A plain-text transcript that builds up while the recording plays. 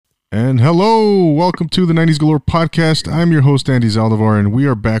And hello, welcome to the 90s Galore podcast. I'm your host, Andy Zaldivar, and we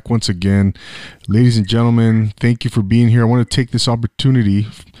are back once again. Ladies and gentlemen, thank you for being here. I want to take this opportunity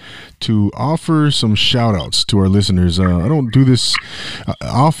to offer some shout outs to our listeners. I don't do this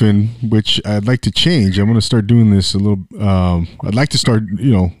often, which I'd like to change. I'm going to start doing this a little. I'd like to start,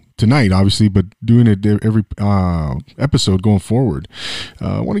 tonight, obviously, but doing it every episode going forward.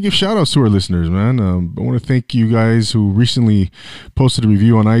 I want to give shout outs to our listeners, man. I want to thank you guys who recently posted a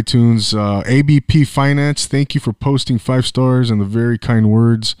review on iTunes. ABP Finance, thank you for posting 5 stars and the very kind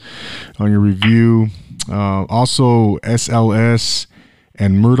words on your review. Also, SLS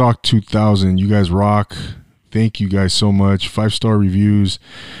and Murdoch 2000, you guys rock. Thank you guys so much. 5-star reviews.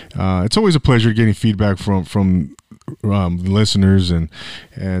 It's always a pleasure getting feedback from the listeners, and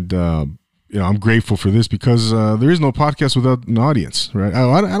I'm grateful for this because there is no podcast without an audience, right?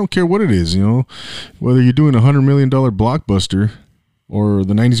 I don't care what it is, whether you're doing $100 million blockbuster or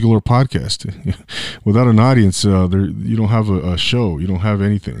the 90s Galore podcast. Without an audience, you don't have a show. You don't have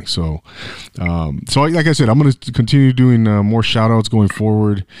anything. So like I said, I'm going to continue doing more shout outs going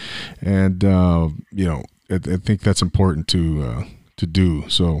forward, and I think that's important to do.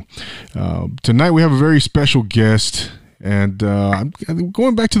 So tonight we have a very special guest, and I'm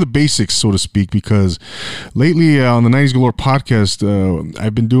going back to the basics, so to speak, because lately on the 90s Galore podcast,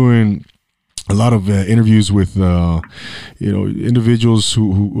 I've been doing a lot of interviews with individuals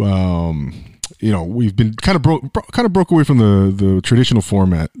who we've been kind of broke away from the traditional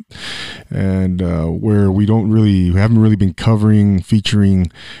format, and where we haven't really been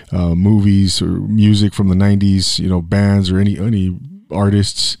featuring movies or music from the 90s, bands or any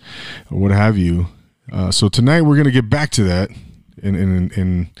artists or what have you. So tonight we're going to get back to that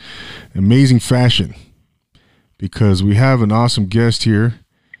in amazing fashion, because we have an awesome guest here,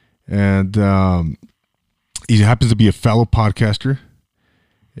 and he happens to be a fellow podcaster,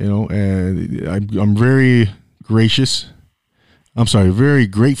 and I'm very very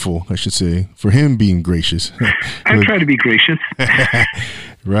grateful, I should say, for him being gracious. I try to be gracious.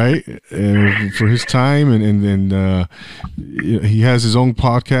 Right? For his time, and he has his own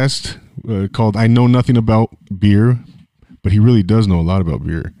podcast called I Know Nothing About Beer, but he really does know a lot about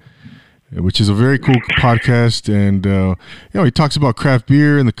beer, which is a very cool podcast. And he talks about craft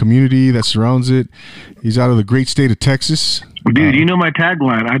beer and the community that surrounds it. He's out of the great state of Texas. Dude, you know my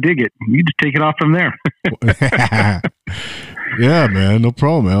tagline. I dig it. You just take it off from there. Yeah, man. No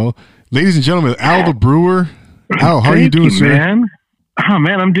problem, Al. Ladies and gentlemen, Al the Brewer. Al, how are you doing, sir? Man. Oh,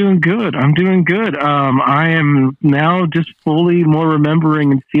 man, I'm doing good. I am now just fully more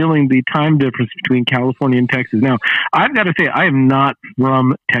remembering and feeling the time difference between California and Texas. Now, I've got to say, I am not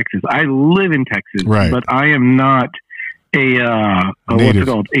from Texas. I live in Texas, right, but I am not a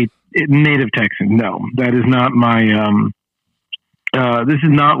native Texan. No, that is not my. This is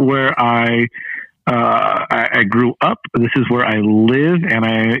not where I grew up. This is where I live, and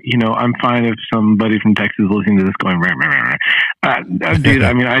I'm fine if somebody from Texas listening to this going, rah, rah, rah. Dude.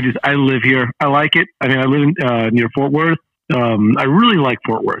 I mean, I live here. I like it. I mean, I live near Fort Worth. I really like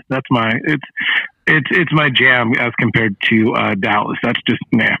Fort Worth. That's it's my jam as compared to Dallas. That's just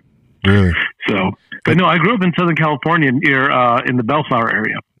nah. Really? So, but no, I grew up in Southern California near in the Bellflower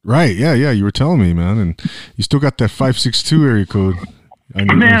area. Right. Yeah. You were telling me, man, and you still got that 562 area code.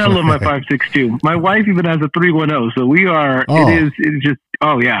 Man, I love my 562. My wife even has a 310, so we are. Oh. It's just.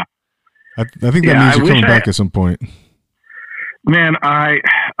 Oh yeah. I think that means you're coming back at some point. Man,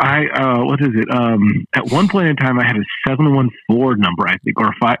 what is it? At one point in time, I had a 714 number, I think,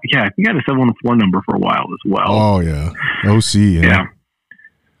 or 5. Yeah, I think I had a 714 number for a while as well. Oh yeah, OC. Yeah.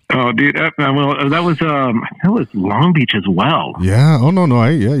 Oh, dude. That was Long Beach as well. Yeah. Oh no.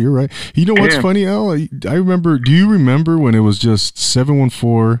 You're right. You know what's funny, Al? I remember. Do you remember when it was just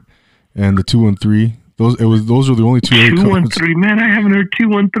 714 and the 213? Those were the only two. 213. Man, I haven't heard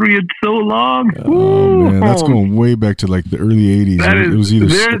 213 in so long. Oh man, that's going way back to like the early 80s. It was either.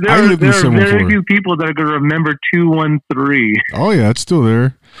 There are very few people that are going to remember 213. Oh yeah, it's still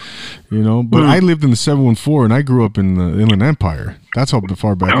there. But I lived in the 714, and I grew up in the Inland Empire. That's how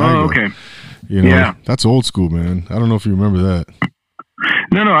far back I go. Okay. Yeah. That's old school, man. I don't know if you remember that.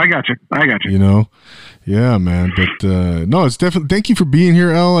 No, I got you. Yeah, man. But no, it's definitely. Thank you for being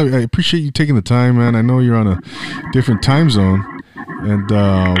here, Al. I appreciate you taking the time, man. I know you're on a different time zone. And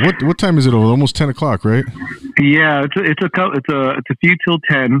what time is it? Almost 10 o'clock, right? Yeah, it's a few till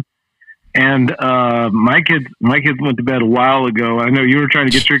 10. And my kids went to bed a while ago. I know you were trying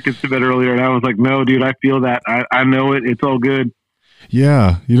to get your kids to bed earlier, and I was like, no, dude, I feel that. I know it. It's all good.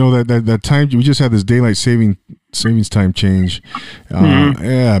 Yeah, that time we just had this daylight saving savings time change.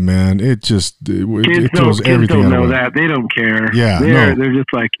 Yeah, man, it just it throws everything don't out know of that. They don't care. Yeah, they're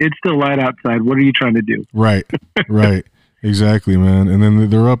just like, it's still light outside. What are you trying to do? Right, right. Exactly, man. And then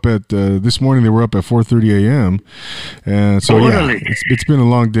they're up at this morning. They were up at 4:30 a.m. And so it's been a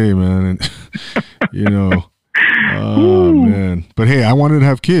long day, man. And you know, oh man. But hey, I wanted to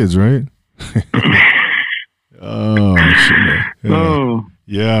have kids, right? Oh shit, man. Yeah. Oh.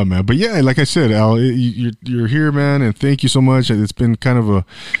 Yeah, man. But yeah, like I said, Al, you're here, man, and thank you so much. It's been kind of a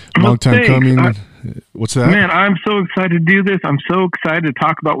long time coming. What's that? Man, I'm so excited to do this. I'm so excited to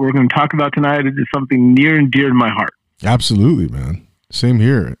talk about what we're going to talk about tonight. It is something near and dear to my heart. Absolutely, man. Same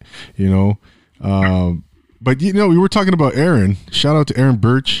here. You know, but you know, we were talking about Aaron. Shout out to Aaron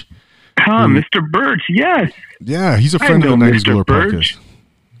Birch. Mr. Birch, yes. Yeah, he's a friend of the 90s Galore podcast.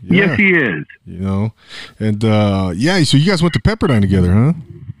 Yeah, yes, he is. You know, and yeah, so you guys went to Pepperdine together, huh?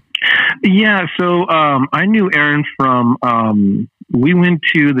 Yeah, so I knew Aaron from, we went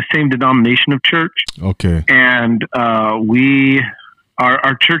to the same denomination of church. Okay. And our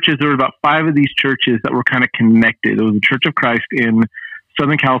churches, there were about 5 of these churches that were kind of connected. It was the Church of Christ in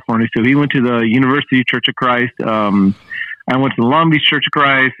Southern California. So he went to the University Church of Christ. I went to the Long Beach Church of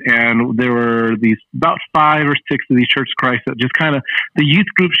Christ, and there were these about 5 or 6 of these Church of Christ that just kind of, the youth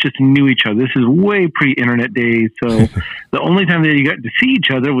groups just knew each other. This is way pre-internet days. So the only time that you got to see each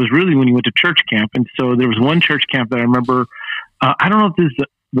other was really when you went to church camp. And so there was one church camp that I remember, I don't know if this is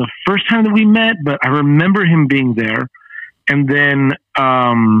the first time that we met, but I remember him being there. And then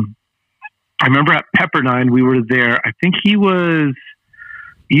I remember at Pepperdine, we were there. I think he was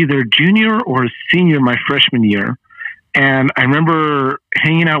either junior or senior my freshman year. And I remember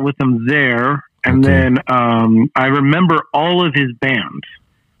hanging out with him there. And then I remember all of his bands.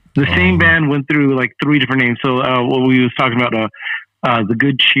 The same band went through like 3 different names. So what we was talking about, The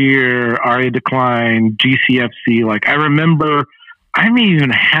Good Cheer, Aria Decline, GCFC. Like I remember I may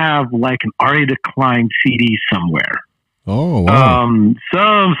even have like an Aria Decline CD somewhere. Oh, wow.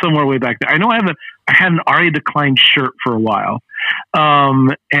 Somewhere way back there. I know I had an Aria Decline shirt for a while.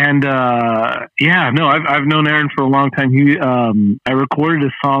 Yeah, no, I've known Aaron for a long time. I recorded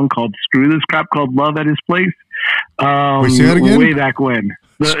a song called Screw This Crap called Love at his place. Wait, say that again? Way back when.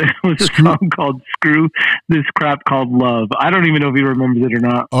 It was a song called Screw This Crap Called Love. I don't even know if he remembers it or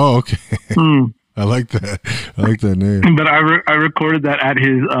not. Oh, okay. I like that. I like that name. But I recorded that at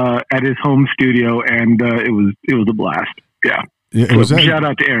his home studio, and it was a blast. Yeah. Yeah, so shout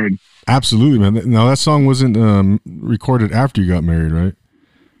out to Aaron. Absolutely, man. Now that song wasn't recorded after you got married, right?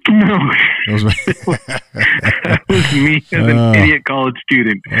 No, that was me as an idiot college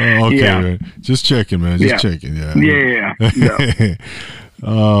student. Oh, okay, yeah. Right. Just checking, man. Just checking. Yeah. Yeah. No.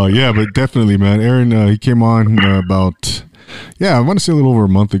 Oh, yeah, but definitely, man. Aaron, he came on about. Yeah, I want to say a little over a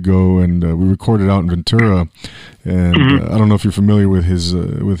month ago, and we recorded out in Ventura. And I don't know if you're familiar with his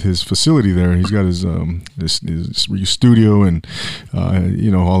facility there. He's got his studio and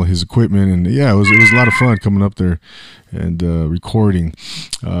you know, all of his equipment, and yeah, it was a lot of fun coming up there and recording.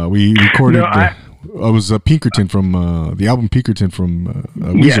 We recorded. I was Pinkerton from the album Pinkerton from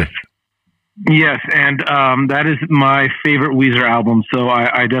Weezer. Yes, and that is my favorite Weezer album. So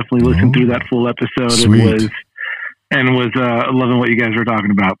I definitely listened through that full episode. Sweet. And was loving what you guys were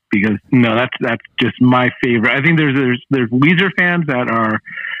talking about, because that's just my favorite. I think there's Weezer fans that are,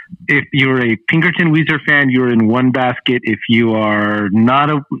 if you're a Pinkerton Weezer fan, you're in one basket. If you are not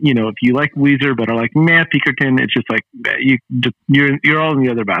if you like Weezer but are like, man, Pinkerton, it's just like you're all in the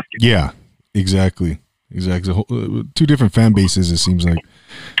other basket. Yeah, exactly. 2 different fan bases, it seems like.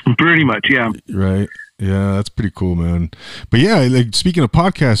 Pretty much, yeah. Right. Yeah, that's pretty cool, man. But yeah, like speaking of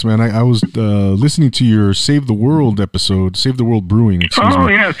podcasts, man, I was listening to your Save the World episode, Save the World Brewing.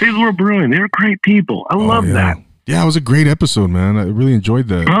 Yeah, Save the World Brewing. They're great people. I love that. Yeah, it was a great episode, man. I really enjoyed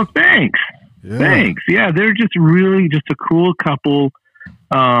that. Oh, thanks. Yeah. Thanks. Yeah, they're just really just a cool couple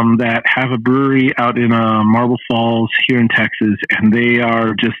that have a brewery out in Marble Falls here in Texas, and they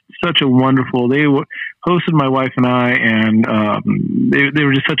are just such a wonderful. They hosted my wife and I, and they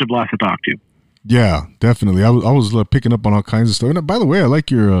were just such a blast to talk to. Yeah, definitely. I was picking up on all kinds of stuff. And by the way, I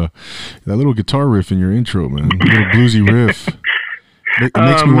like your that little guitar riff in your intro, man. A little bluesy riff. It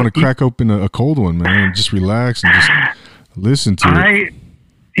makes me want to crack open a cold one, man, and just relax and just listen to it.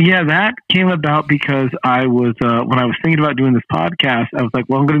 Yeah, that came about because I was when I was thinking about doing this podcast, I was like,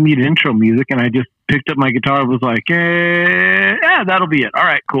 well, I'm going to need intro music, and I just picked up my guitar and was like, yeah, that'll be it. All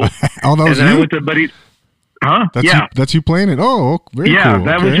right, cool. Oh, that was and then you? I went to Buddy. Huh? That's you playing it? Oh, very cool. Yeah,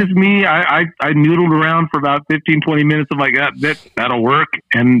 that was just me. I noodled around for about 15, 20 minutes. I'm like, that'll work.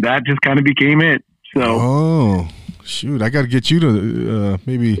 And that just kind of became it. So. Oh, shoot. I got to get you to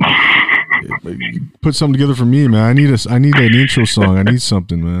maybe put something together for me, man. I need an intro song. I need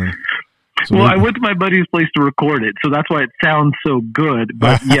something, man. So well, I went to my buddy's place to record it, so that's why it sounds so good.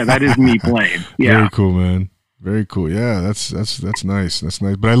 But yeah, that is me playing. Yeah, very cool, man. Very cool. Yeah, that's nice. That's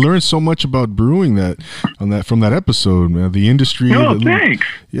nice. But I learned so much about brewing from that episode, man. The industry. Oh, thanks.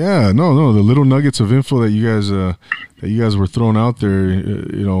 Yeah, no, the little nuggets of info that you guys were throwing out there.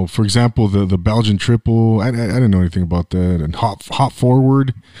 You know, for example, the Belgian triple. I didn't know anything about that. And hop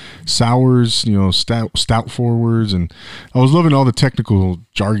forward, sours. You know, stout forwards, and I was loving all the technical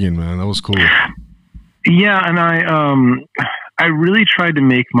jargon, man. That was cool. Yeah, and I really tried to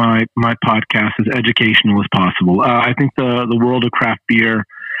make my podcast as educational as possible. I think the world of craft beer,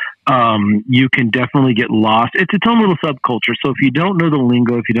 you can definitely get lost. It's its own little subculture. So if you don't know the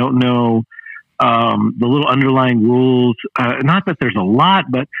lingo, if you don't know the little underlying rules, not that there's a lot,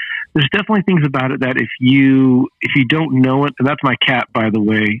 but there's definitely things about it that if you don't know it, and that's my cat, by the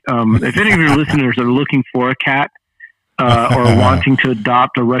way. If any of your listeners are looking for a cat, or wanting to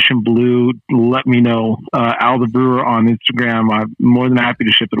adopt a Russian blue, let me know. Al the Brewer on Instagram. I'm more than happy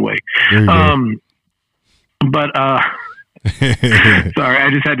to ship it away. But sorry,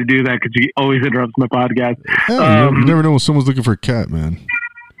 I just had to do that because he always interrupts my podcast. Yeah, you never know when someone's looking for a cat, man.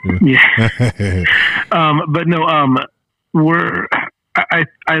 Yeah. But no, I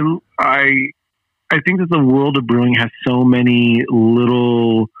think that the world of brewing has so many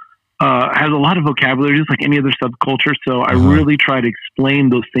little. Has a lot of vocabulary, just like any other subculture. So I really try to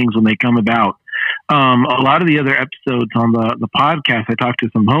explain those things when they come about. A lot of the other episodes on the podcast, I talk to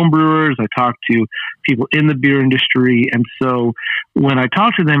some home brewers, I talk to people in the beer industry. And so when I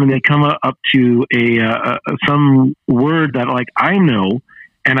talk to them and they come up to some word that like I know,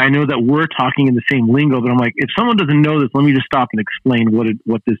 and I know that we're talking in the same lingo, but I'm like, if someone doesn't know this, let me just stop and explain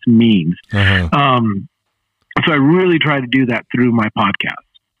what this means. So I really try to do that through my podcast.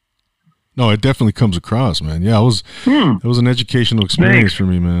 No, it definitely comes across, man. Yeah, it was an educational experience for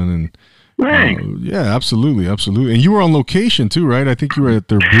me, man. And yeah, absolutely. And you were on location too, right? I think you were at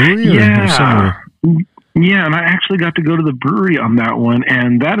their brewery or somewhere. Yeah, and I actually got to go to the brewery on that one,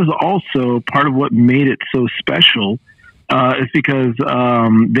 and that is also part of what made it so special. Is because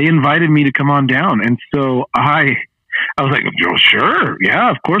they invited me to come on down, and so I was like, oh, sure,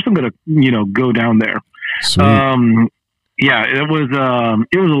 yeah, of course I'm going to go down there. Sweet. Yeah, it was a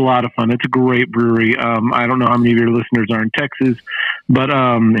lot of fun. It's a great brewery. I don't know how many of your listeners are in Texas, but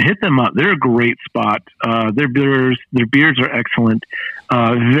hit them up. They're a great spot. Their beers are excellent.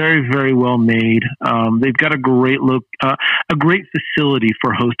 Very, very well made. They've got a great great facility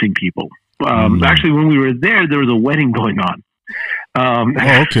for hosting people. Actually, when we were there was a wedding going on.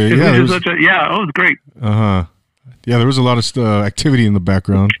 Okay. Yeah, it was great. Yeah, there was a lot of activity in the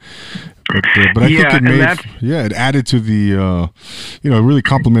background. But I think it added to the, it really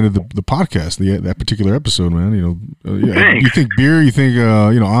complemented the podcast, that particular episode, man. You think beer, you think,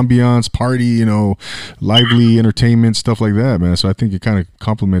 ambiance, party, lively entertainment, stuff like that, man. So I think it kind of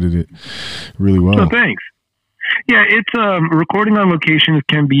complemented it really well. Oh, thanks. Yeah, it's recording on location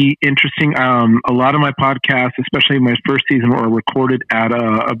can be interesting. A lot of my podcasts, especially my first season, were recorded at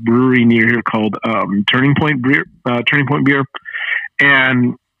a brewery near here called Turning Point Beer,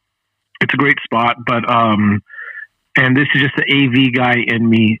 and it's a great spot. But and this is just the AV guy in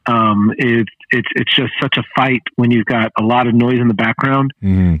me. It's just such a fight when you've got a lot of noise in the background.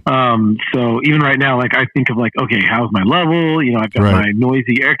 So even right now, like I think of like, okay, how's my level? I've got my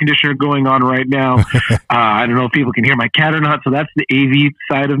noisy air conditioner going on right now. I don't know if people can hear my cat or not. So that's the AV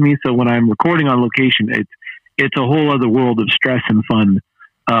side of me. So when I'm recording on location, it's a whole other world of stress and fun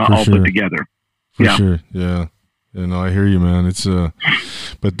all put together. For sure. Yeah. I hear you, man. It's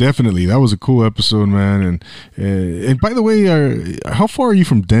but definitely that was a cool episode, man. And by the way, how far are you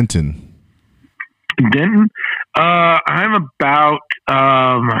from Denton? Denton, I'm about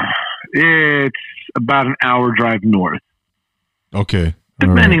it's about an hour drive north. Okay,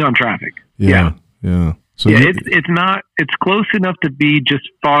 depending on traffic. Yeah. So it's close enough to be just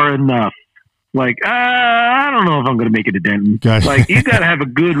far enough. Like, I don't know if I'm going to make it to Denton. Gotcha. Like, you got to have a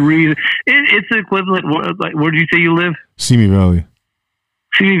good reason. It's the equivalent. Like, where did you say you live? Simi Valley.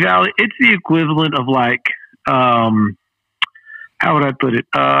 Simi Valley. It's the equivalent of like, how would I put it?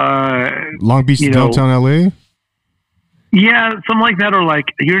 Long Beach to downtown LA? Yeah, something like that. Or like,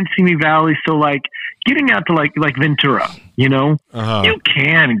 you're in Simi Valley. So like getting out to like Ventura, you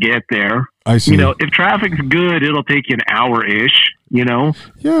can get there. I see. If traffic's good, it'll take you an hour-ish, Yeah.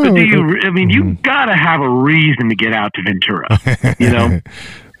 But you gotta have a reason to get out to Ventura, I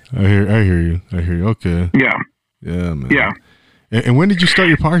hear you. Okay. Yeah. Yeah, man. Yeah. And when did you start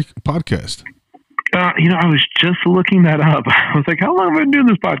your podcast? I was just looking that up. I was like, how long have I been doing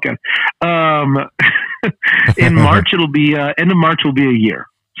this podcast? In March, it'll be, end of March will be a year.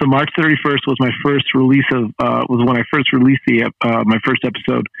 So March 31st was my first release was when I first released my first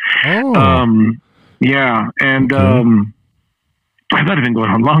episode. Oh. Yeah. And, I might have been going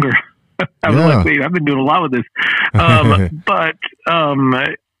on longer. I was like, wait, I've been doing a lot with this. But,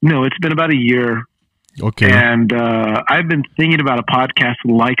 no, it's been about a year. Okay. And I've been thinking about a podcast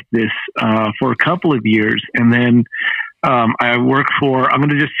like this for a couple of years. And then I work for, I'm going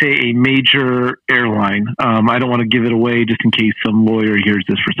to just say, a major airline. I don't want to give it away just in case some lawyer hears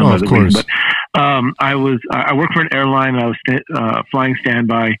this for some other reason. But I work for an airline. I was flying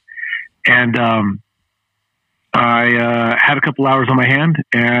standby. And I had a couple hours on my hand,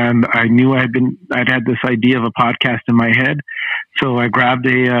 and I knew I'd had this idea of a podcast in my head. So I grabbed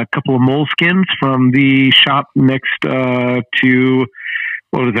a couple of Moleskins from the shop next to,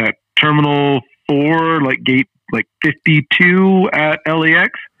 what was that, Terminal 4, like gate 52 at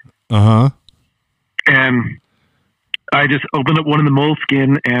LAX. And I just opened up one of the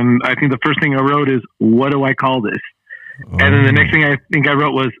Moleskin, and I think the first thing I wrote is, what do I call this? And then the next thing I think I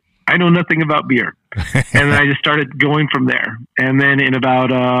wrote was, I know nothing about beer. And then I just started going from there. And then in about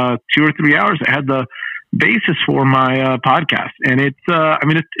 2 or 3 hours, I had the basis for my podcast. And it's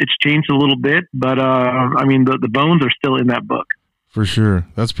changed a little bit, but the bones are still in that book. For sure.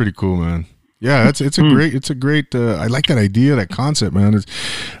 That's pretty cool, man. Yeah, it's a great I like that idea, that concept, man. It's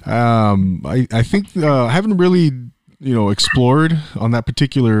I think I haven't really, explored on that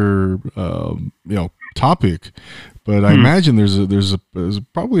particular topic, but I imagine there's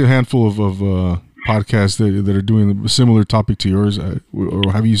probably a handful of podcasts that are doing a similar topic to yours.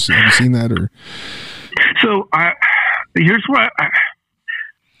 Or have you seen that? Or here's what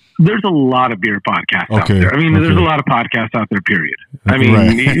there's a lot of beer podcasts out there. I mean, there's a lot of podcasts out there, period. I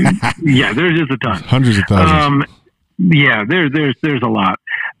mean, yeah, there's just a ton. Hundreds of thousands. Yeah, there's a lot.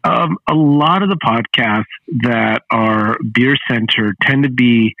 A lot of the podcasts that are beer centered tend to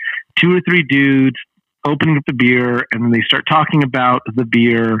be 2 or 3 dudes opening up the beer, and then they start talking about the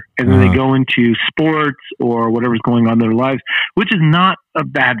beer, and then they go into sports or whatever's going on in their lives, which is not a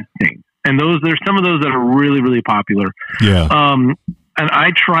bad thing. And there's some of those that are really, really popular. Yeah. And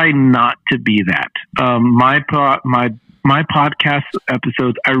I try not to be that. My podcast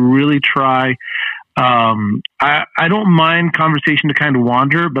episodes, I really try. I don't mind conversation to kind of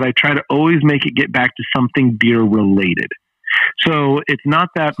wander, but I try to always make it get back to something beer related. So it's not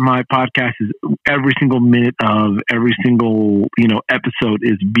that my podcast is every single minute of every single, episode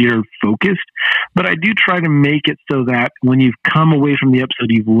is beer focused, but I do try to make it so that when you've come away from the episode,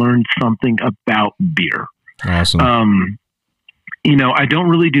 you've learned something about beer. Awesome. I don't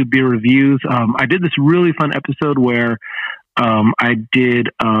really do beer reviews. I did this really fun episode where I did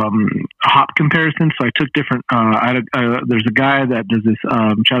hop comparisons. So I took different. There's a guy that does this.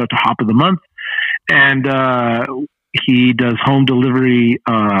 Shout out to Hop of the Month, and he does home delivery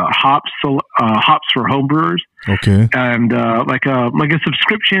hops for home brewers. Okay, and like a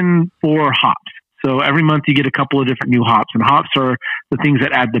subscription for hops. So every month you get a couple of different new hops, and hops are the things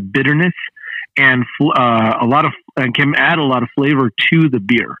that add the bitterness and can add a lot of flavor to the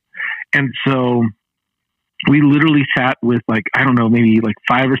beer. And so we literally sat with maybe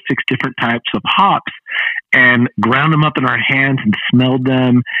 5 or 6 different types of hops and ground them up in our hands and smelled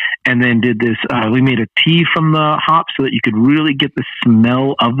them. And then did this, we made a tea from the hops so that you could really get the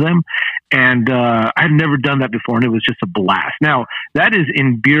smell of them. And I had never done that before, and it was just a blast. Now, that is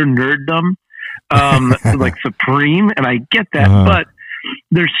in beer nerddom, like supreme, and I get that, but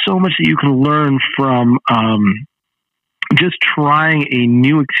there's so much that you can learn from just trying a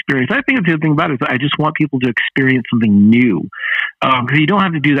new experience. I think the other thing about it is I just want people to experience something new. Because you don't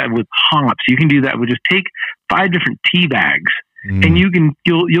have to do that with hops. You can do that with just take 5 different tea bags, and you'll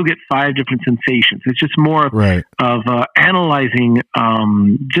get 5 different sensations. It's just more of analyzing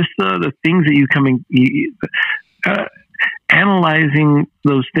just the things that analyzing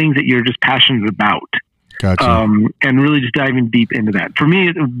those things that you're just passionate about. Gotcha. And really just diving deep into that. For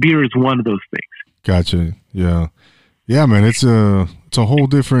me, beer is one of those things. Gotcha. Yeah. Yeah, man, it's a whole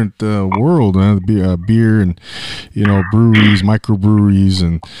different world, man. Beer and breweries, microbreweries,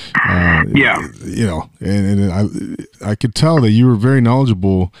 and and I could tell that you were very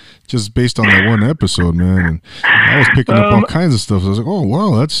knowledgeable just based on that one episode, man. And I was picking up all kinds of stuff. I was like, oh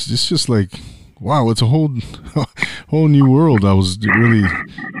wow, it's just like, wow, it's a whole new world. I was really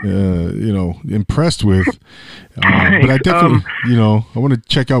impressed with. But I definitely, I want to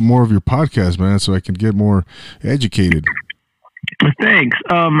check out more of your podcast, man, so I can get more educated. Thanks.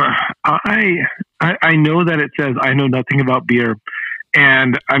 I know that it says I know nothing about beer,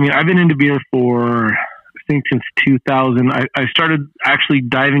 And I mean, I've been into beer for, I think, since 2000. I started actually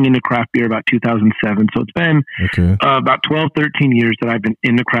diving into craft beer about 2007. So it's been about 12, 13 years that I've been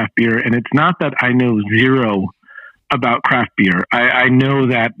into craft beer. And it's not that I know zero about craft beer. I know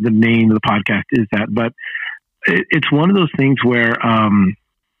that the name of the podcast is that, but it's one of those things where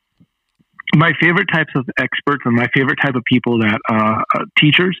my favorite types of experts and my favorite type of people that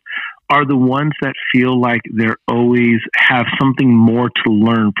teachers are the ones that feel like they're always have something more to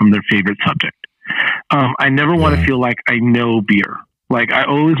learn from their favorite subject. I never want to feel like I know beer. Like I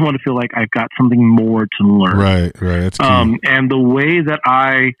always want to feel like I've got something more to learn. Right. That's key. And the way that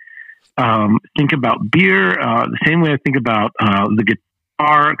I think about beer, the same way I think about the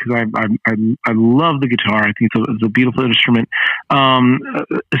guitar, because I love the guitar. I think it's a beautiful instrument.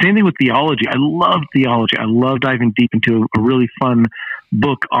 The same thing with theology. I love theology. I love diving deep into a really fun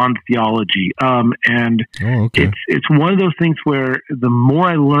book on theology. And it's one of those things where the more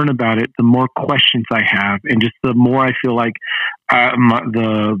I learn about it, the more questions I have, and just the more I feel like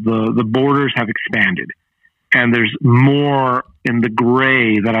the borders have expanded. And there's more in the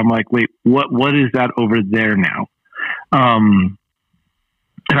gray that I'm like, wait, what is that over there now?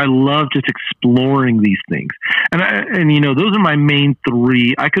 And I love just exploring these things. And you know, those are my main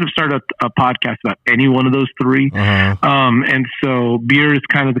three. I could have started a podcast about any one of those three. And so beer is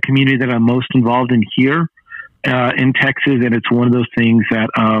kind of the community that I'm most involved in here in Texas. And it's one of those things that,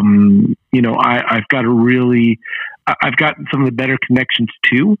 you know, I've got some of the better connections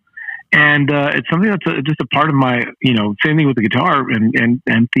to. And it's something that's just a part of my, you know, same thing with the guitar and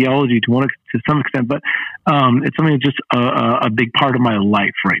theology to some extent, but it's something that's just a big part of my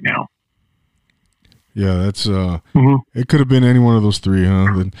life right now. Yeah, that's it could have been any one of those three,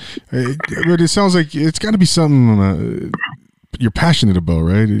 huh? But it sounds like it's got to be something you're passionate about,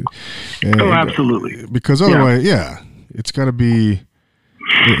 right? And, absolutely. Because otherwise, it's got to be.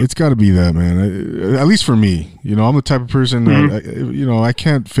 It's got to be that, man. At least for me, you know, I'm the type of person that I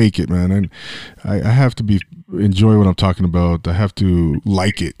can't fake it, man. And I have to enjoy what I'm talking about. I have to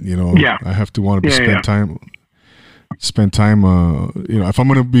like it, you know. Yeah. I have to want to spend time. You know, if I'm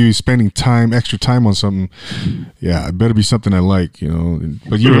going to be spending extra time on something, it better be something I like, you know.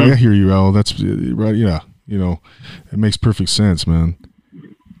 But I hear you, Al. That's right. Yeah, you know, it makes perfect sense, man.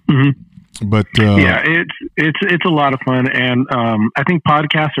 But it's a lot of fun, and I think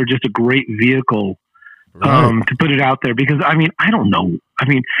podcasts are just a great vehicle to put it out there, because I mean, I don't know. I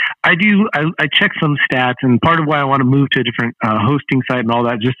mean, I check some stats, and part of why I want to move to a different hosting site and all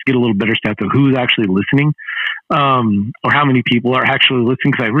that, just to get a little better stats of who's actually listening, or how many people are actually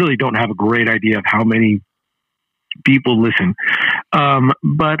listening, because I really don't have a great idea of how many people listen.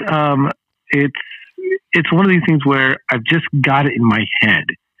 But it's one of these things where I've just got it in my head,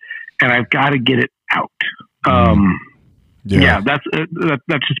 and I've got to get it out. That's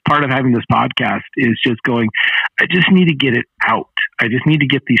just part of having this podcast, is just going, I just need to get it out. I just need to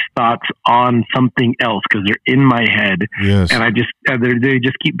get these thoughts on something else, because they're in my head. Yes. And they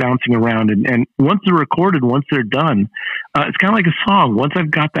just keep bouncing around. And once they're recorded, once they're done, it's kind of like a song. Once I've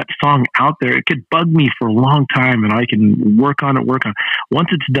got that song out there, it could bug me for a long time, and I can work on it. Once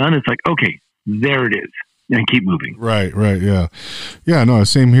it's done, it's like, okay, there it is. And keep moving. Right. Yeah. No,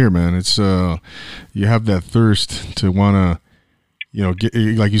 same here, man. It's you have that thirst to want to, you know, get,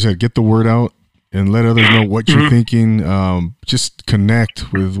 like you said, get the word out and let others know what you're thinking. Just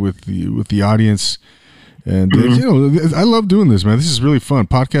connect with the audience. And you know, I love doing this, man. This is really fun.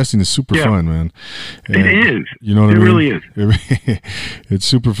 Podcasting is super fun, man. And, it is. You know what I mean? It really is. It's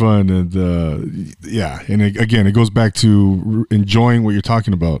super fun, and and again, it goes back to enjoying what you're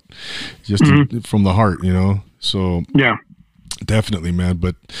talking about, just from the heart, you know. So definitely, man.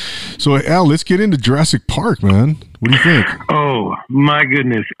 But so, Al, let's get into Jurassic Park, man. What do you think? Oh my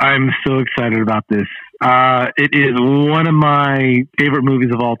goodness, I'm so excited about this. It is one of my favorite movies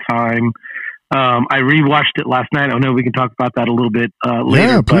of all time. I rewatched it last night. I know we can talk about that a little bit later.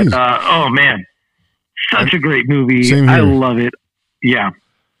 Yeah, please. But oh man, such a great movie. Same here. I love it. Yeah,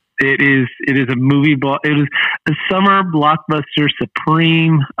 it is. It is a movie. It is a summer blockbuster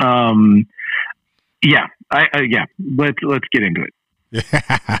supreme. Let's get into it.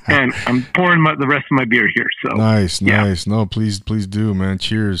 And I'm pouring the rest of my beer here. So nice. No, please do, man.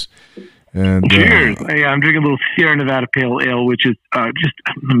 Cheers. And cheers. I'm drinking a little Sierra Nevada Pale Ale, which is just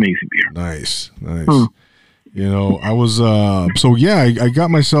an amazing beer. Nice. You know, I was I got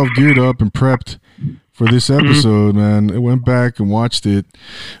myself geared up and prepped for this episode, man. I went back and watched it,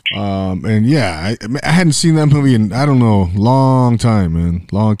 and I hadn't seen that movie in, I don't know, long time, man.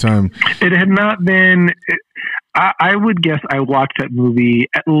 Long time. It had not been. I would guess I watched that movie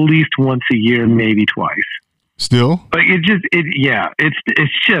at least once a year, maybe twice. Still? Like it's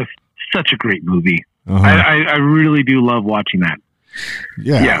just such a great movie. I really do love watching that.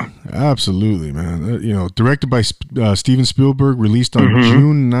 Yeah, absolutely, man. Directed by Steven Spielberg, released on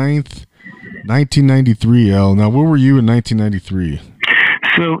June 9th, 1993. Now, where were you in 1993?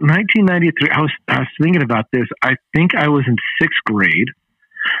 So 1993, I was thinking about this. I think I was in sixth grade.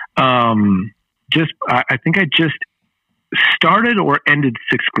 I think I just started or ended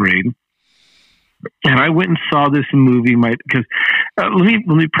sixth grade, and I went and saw this movie. Because let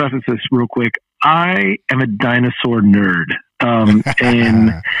me preface this real quick. I am a dinosaur nerd,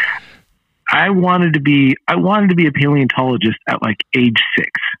 and I wanted to be a paleontologist at like age 6.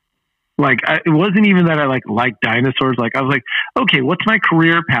 Like, it wasn't even that I liked dinosaurs. Like, I was like, okay, what's my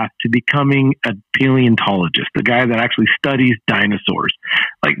career path to becoming a paleontologist, the guy that actually studies dinosaurs?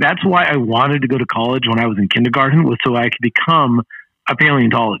 Like, that's why I wanted to go to college when I was in kindergarten, was so I could become a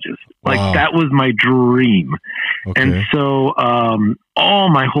paleontologist. Like, that was my dream. Okay. And so, all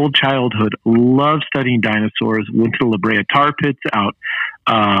my whole childhood, loved studying dinosaurs. Went to the La Brea Tar Pits out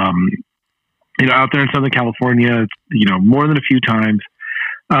there in Southern California, more than a few times.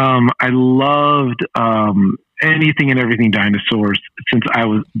 I loved anything and everything dinosaurs since I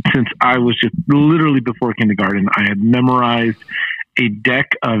was just literally before kindergarten. I had memorized a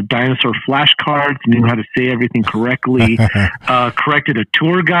deck of dinosaur flashcards, knew how to say everything correctly, corrected a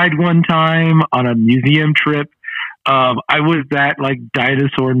tour guide one time on a museum trip. I was that like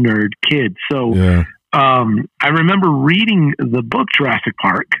dinosaur nerd kid. So I remember reading the book Jurassic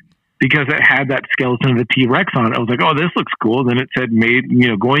Park, because it had that skeleton of a T-Rex on it. I was like, oh, this looks cool. Then it said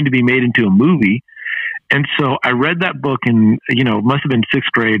going to be made into a movie. And so I read that book in, must have been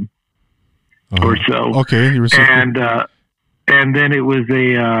sixth grade or so. Okay. You were and then it was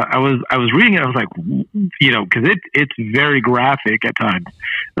I was reading it. I was like, cause it's very graphic at times.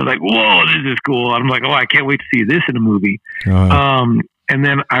 I was like, whoa, this is cool. I'm like, oh, I can't wait to see this in a movie. And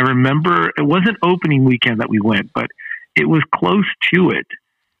then I remember it wasn't opening weekend that we went, but it was close to it.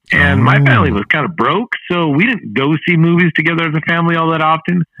 And my family was kind of broke, so we didn't go see movies together as a family all that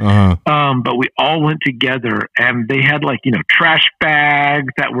often. But we all went together, and they had trash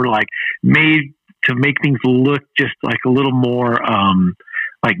bags that were made to make things look just a little more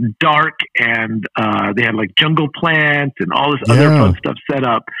dark, and they had jungle plants and all this other fun stuff set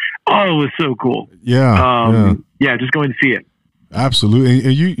up. Oh, it was so cool. Just going to see it. Absolutely.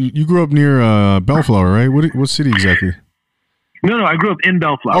 And you grew up near Bellflower, right? What city exactly? No, I grew up in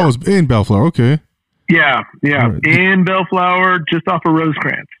Bellflower. Oh, it was in Bellflower. Okay. Yeah. Right. In Bellflower, just off of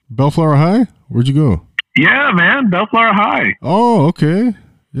Rosecrans. Bellflower High? Where'd you go? Yeah, man, Bellflower High. Oh, okay.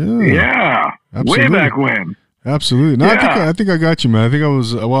 Yeah. Absolutely. Way back when. Absolutely. No, I think I got you, man. I think I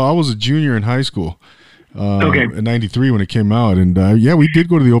was a junior in high school. In 93 when it came out, and we did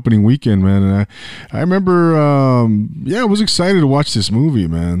go to the opening weekend, man, and I remember I was excited to watch this movie,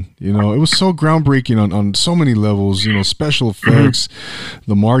 man. It was so groundbreaking on so many levels, special effects,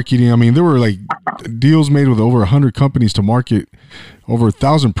 the marketing. I mean, there were deals made with over 100 companies to market over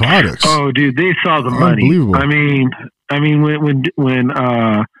 1,000 products. Oh, dude, they saw the money. Unbelievable. I mean when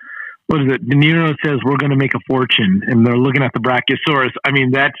what is it? De Niro says we're going to make a fortune, and they're looking at the Brachiosaurus. I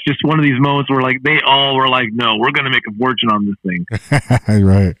mean, that's just one of these moments where they all were like, "No, we're going to make a fortune on this thing."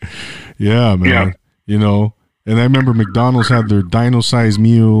 Right? Yeah, man. Yeah. And I remember McDonald's had their dino-sized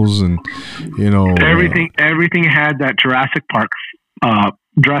meals, and everything had that Jurassic Park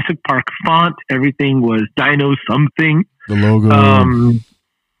font. Everything was Dino something. The logo. And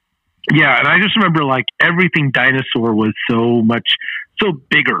I just remember everything dinosaur was so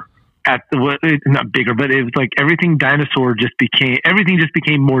bigger. Not bigger, but it was everything dinosaur just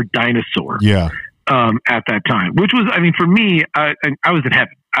became more dinosaur. Yeah. At that time, which was, for me, I was in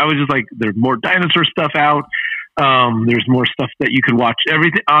heaven. I was just there's more dinosaur stuff out. There's more stuff that you could watch.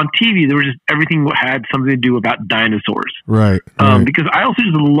 Everything on TV, there was just everything had something to do about dinosaurs. Right. Because I also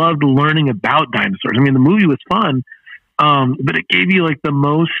just loved learning about dinosaurs. I mean, the movie was fun, but it gave you the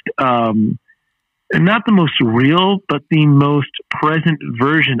most. And not the most real, but the most present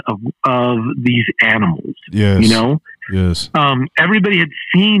version of these animals. Yes. Yes. Everybody had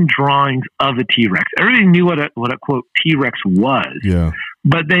seen drawings of a T-Rex. Everybody knew what a quote T-Rex was. Yeah.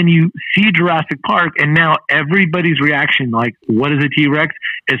 But then you see Jurassic Park, and now everybody's reaction, what is a T-Rex?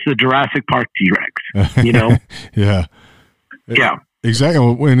 It's the Jurassic Park T-Rex. Yeah. Yeah.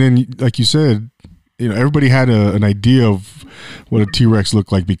 Exactly. And then, like you said, everybody had an idea of what a T-Rex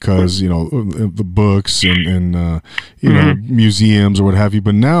looked like because the books and museums or what have you.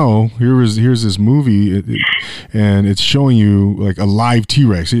 But now here's this movie, and it's showing you like a live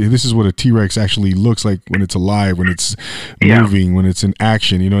T-Rex. This is what a T-Rex actually looks like when it's alive, when it's moving, when it's in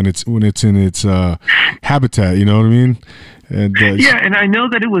action, and when it's in its habitat. You know what I mean? And, and I know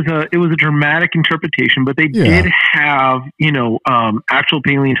that it was a dramatic interpretation, but they did have actual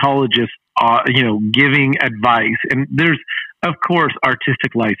paleontologists giving advice, and there's of course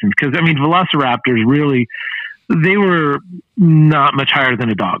artistic license because velociraptors really, they were not much higher than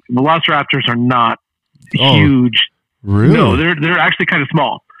a dog. Velociraptors are not huge. Really? No, they're actually kind of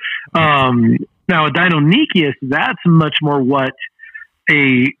small. Now a Deinonychus, that's much more what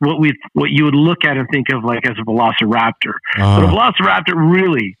you would look at and think of like as a velociraptor. But a velociraptor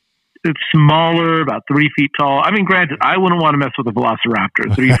really, it's smaller, about 3 feet tall. Granted, I wouldn't want to mess with a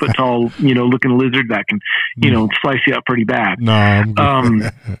velociraptor, 3 foot tall, looking lizard that can, slice you up pretty bad. No, I'm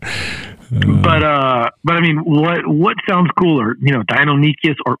good. But what sounds cooler,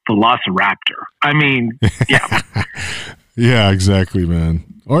 Deinonychus or velociraptor? Yeah. Yeah, exactly, man.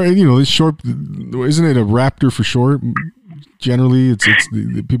 Or this short, isn't it a raptor for short? Generally, it's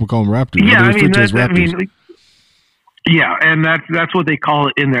people call them raptors. Yeah, yeah, and that's what they call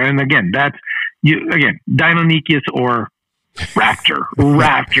it in there. And again, Deinonychus or raptor.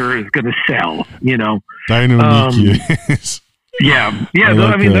 Raptor is going to sell. Deinonychus. Yeah.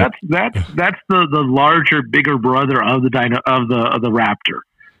 That's the larger, bigger brother of the raptor,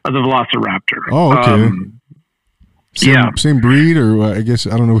 of the velociraptor. Oh, okay. Same breed, or I guess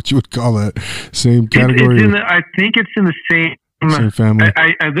I don't know what you would call that. Same category. I think it's in the same family.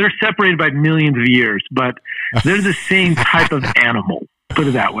 They're separated by millions of years, but they're the same type of animal. Put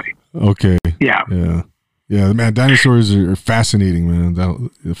it that way. Okay. Yeah. Man, dinosaurs are fascinating, man.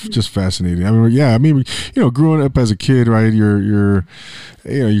 Just fascinating. Growing up as a kid, right? You're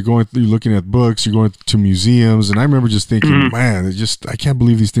looking at books, you're going to museums, and I remember just thinking, man, I can't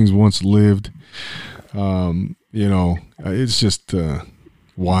believe these things once lived. It's just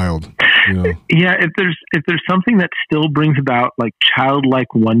wild. Yeah, if there's something that still brings about like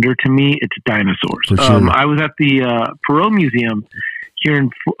childlike wonder to me, it's dinosaurs. For sure. I was at the Perot Museum here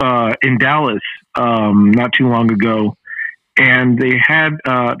in Dallas not too long ago, and they've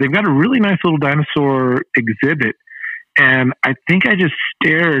got a really nice little dinosaur exhibit, and I think I just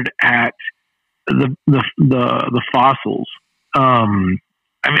stared at the fossils.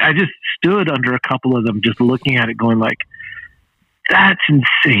 I just stood under a couple of them, just looking at it, going like, "That's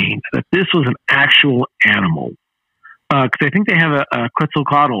insane that this was an actual animal." Because I think they have a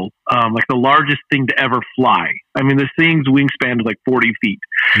Quetzalcoatl, like the largest thing to ever fly. This thing's wingspan is like 40 feet,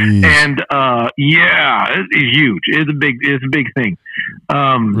 and it's huge. It's a big thing.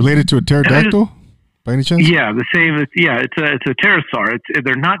 Related to a pterodactyl, by any chance? Yeah, the same. It's a pterosaur.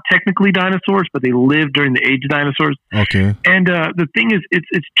 They're not technically dinosaurs, but they lived during the age of dinosaurs. Okay. And the thing is,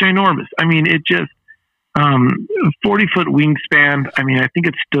 it's ginormous. It just 40-foot wingspan. I think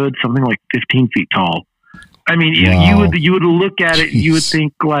it stood something like 15 feet tall. Wow. You would look at it, you would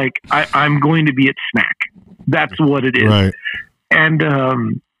think like, I'm going to be at snack. That's what it is. Right. And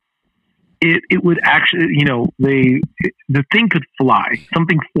it would actually, the thing could fly.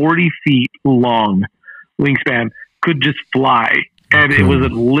 Something 40 feet long wingspan could just fly. And it was a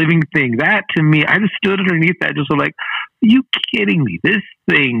living thing. That, to me, I just stood underneath that, just was like, are you kidding me? This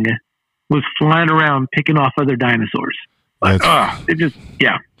thing was flying around picking off other dinosaurs.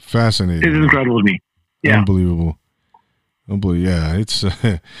 Fascinating. It's incredible to me. Yeah. Unbelievable. Yeah, it's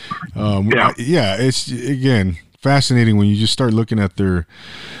it's again fascinating when you just start looking at their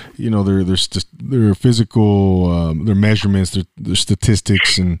physical, their measurements, their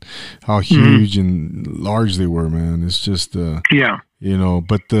statistics, and how huge and large they were. Man, it's just But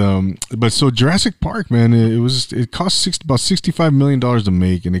so Jurassic Park, man, it cost about $65 million to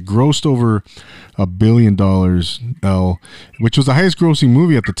make, and it grossed over $1 billion, which was the highest grossing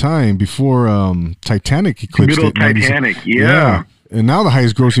movie at the time before Titanic eclipsed it. Titanic, yeah. And now the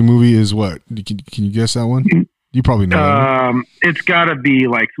highest grossing movie is what? Can you guess that one? You probably know. It's got to be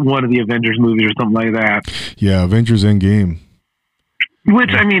like one of the Avengers movies or something like that. Yeah, Avengers Endgame.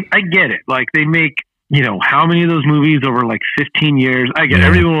 Which, I get it. Like, they make, how many of those movies over like 15 years? I get it.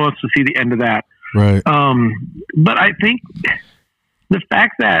 Everyone wants to see the end of that. Right. But I think the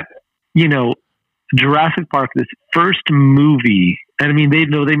fact that, Jurassic Park, this first movie, and they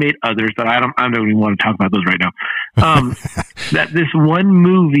made others, but I don't even want to talk about those right now. That this one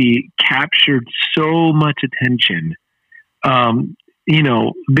movie captured so much attention, based on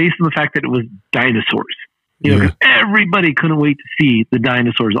the fact that it was dinosaurs. 'Cause everybody couldn't wait to see the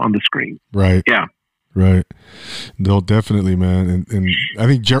dinosaurs on the screen. Right. Yeah. Right. No, definitely, man. And I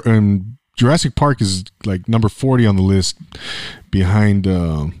think Jurassic Park is like number 40 on the list, behind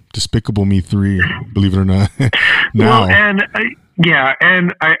Despicable Me 3. Believe it or not. Now. Well,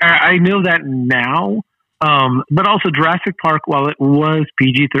 and I know that now. But also Jurassic Park, while it was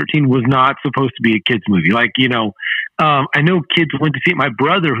PG-13, was not supposed to be a kids movie. Like, I know kids went to see it. My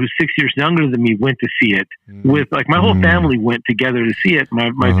brother, who's 6 years younger than me, went to see it with, like, my whole family went together to see it.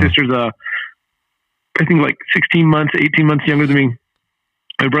 My sister's, I think, like 16 months, 18 months younger than me.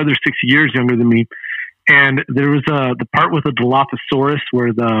 My brother's 6 years younger than me. And there was the part with the Dilophosaurus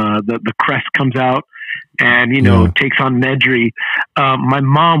where the crest comes out and, takes on Nedry. My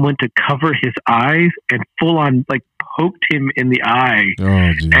mom went to cover his eyes and full on, like, poked him in the eye.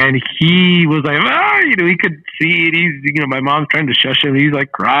 And he was like, he could see it. He's, my mom's trying to shush him. He's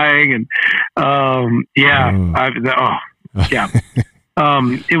like crying. And,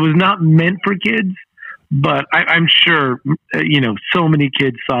 it was not meant for kids. But I'm sure, so many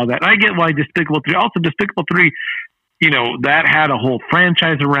kids saw that. I get why Despicable 3, also Despicable 3, that had a whole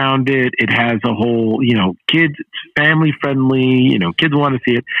franchise around it. It has a whole, kids, family friendly, kids want to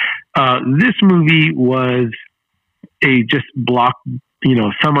see it. This movie was a just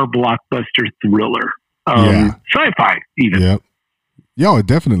summer blockbuster thriller. Sci-fi even. Yep. Yeah,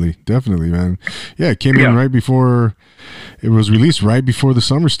 definitely, man. Yeah, it came in right before it was released, right before the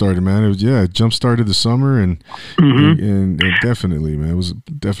summer started, man. It was it jump started the summer, and definitely, man, it was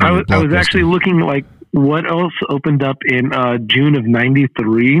definitely. I was actually looking like what else opened up in June of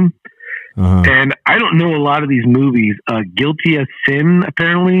 '93, and I don't know a lot of these movies. Guilty as Sin,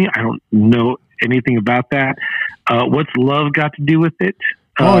 apparently, I don't know anything about that. What's Love got to do with it?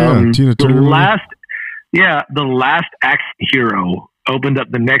 Tina Turner. The Last Action Hero opened up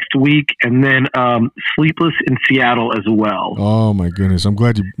the next week, and then Sleepless in Seattle as well. Oh my goodness, I'm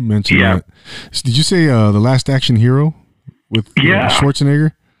glad you mentioned that. Did you say The Last Action Hero with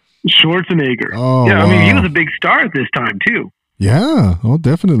Schwarzenegger? Oh, yeah. Wow. I mean, he was a big star at this time too. Yeah. Oh,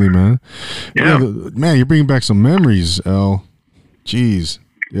 definitely, man. Man, you're bringing back some memories, El. Jeez.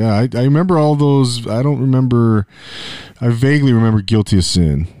 Yeah, I remember all those. I vaguely remember Guilty as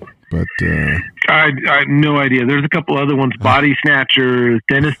Sin. But I had no idea. There's a couple other ones: Body Snatchers,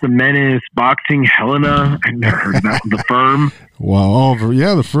 Dennis the Menace, Boxing Helena. I never heard of that. The Firm. Wow!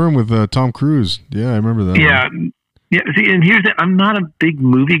 The Firm with Tom Cruise. Yeah, I remember that. Yeah, See, and here's it. I'm not a big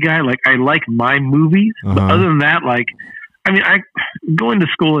movie guy. Like, I like my movies, but other than that, like, I mean, I going to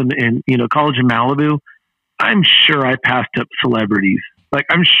school in college in Malibu. I'm sure I passed up celebrities. Like,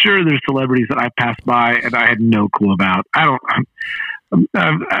 I'm sure there's celebrities that I passed by and I had no clue about. I don't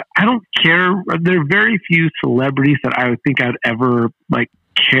care. There are very few celebrities that I would think I'd ever like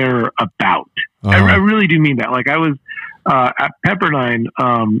care about. I really do mean that. Like, I was at Pepperdine.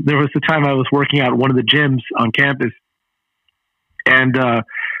 There was a time I was working out at one of the gyms on campus, and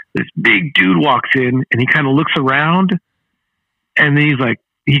this big dude walks in and he kind of looks around, and then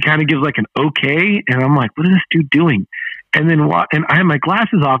he kind of gives like an okay, and I'm like, what is this dude doing? And then and I have my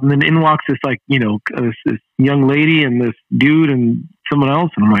glasses off, and then in walks this this young lady and this dude and someone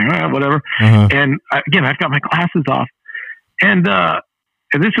else, and I'm like, all right, whatever. And again, I've got my glasses off, and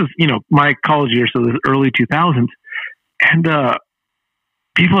this is my college year, so this early 2000s, and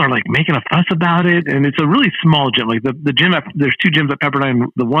people are like making a fuss about it, and it's a really small gym. Like the gym, there's two gyms at Pepperdine.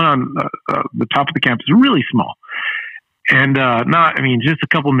 The one on the top of the campus is really small, and just a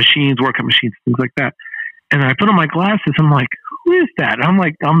couple of machines, workout machines, things like that. And I put on my glasses. I'm like, who is that? And I'm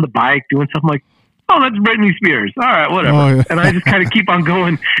like on the bike doing something like, oh, that's Britney Spears. All right, whatever. Oh, yeah. And I just kind of keep on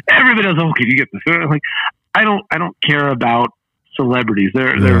going. Everybody else, oh, can you get this? I'm like, I don't care about celebrities.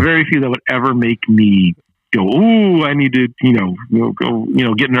 There are very few that would ever make me go, ooh, I need to,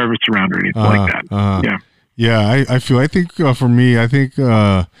 get nervous around or anything like that. Yeah. I think for me, I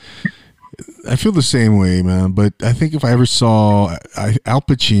feel the same way, man. But I think if I ever saw Al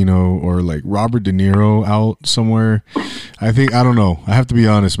Pacino or like Robert De Niro out somewhere, I don't know. I have to be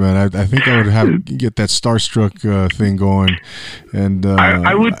honest, man. I think I would get that starstruck thing going, and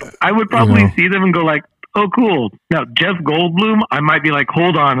I would probably see them and go like, oh, cool. Now Jeff Goldblum, I might be like,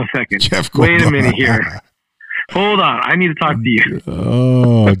 hold on a second, wait a minute here. Hold on, I need to talk to you.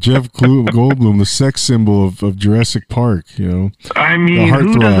 Oh, Jeff Goldblum, the sex symbol of Jurassic Park, I mean,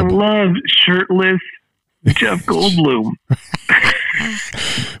 who doesn't love shirtless Jeff Goldblum?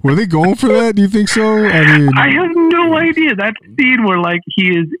 Were they going for that? Do you think so? I have no idea. That scene where like he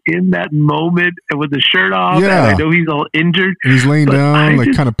is in that moment with the shirt off, and I know he's all injured. And he's laying down,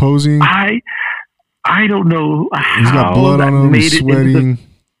 like kind of posing. I don't know he's got blood on him, he's sweating.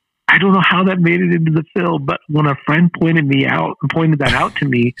 I don't know how that made it into the film, but when a friend pointed that out to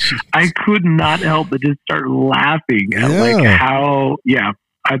me, I could not help but just start laughing at like how,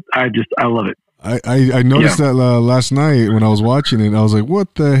 I love it. I noticed that last night when I was watching it. I was like,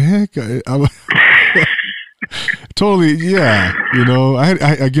 what the heck? Totally, yeah. You know, I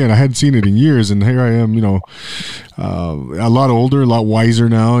hadn't seen it in years, and here I am. You know, a lot older, a lot wiser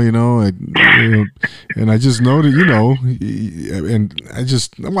now. You know, and I just noted, you know, and I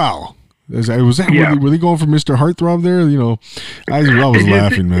just wow. Were they going for Mr. Heartthrob there? You know, I was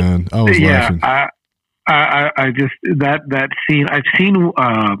laughing, man. I was laughing. I just that scene. I've seen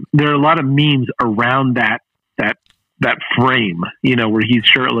there are a lot of memes around that frame, you know, where he's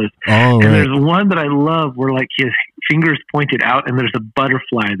shirtless. Oh, and there's one that I love where like his fingers pointed out and there's a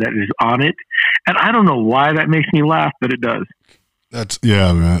butterfly that is on it. And I don't know why that makes me laugh, but it does. Man.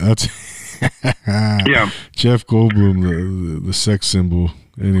 That's Jeff Goldblum, the sex symbol.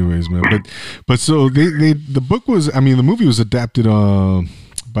 Anyways, man. But so the book was, I mean, the movie was adapted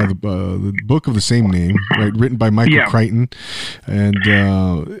by the book of the same name, right? Written by Michael Crichton. And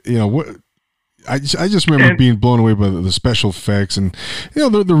you know what? I just remember being blown away by the special effects and, you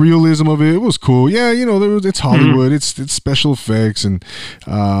know, the realism of it. It was cool. Yeah, you know, it's Hollywood. Mm-hmm. It's special effects and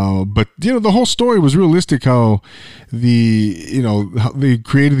but you know, the whole story was realistic. How how they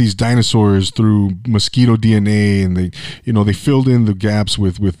created these dinosaurs through mosquito DNA, and they filled in the gaps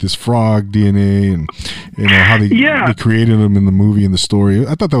with this frog DNA, and you know how they created them in the movie and the story.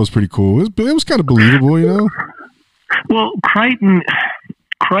 I thought that was pretty cool. It was kind of believable, you know. Well, Crichton's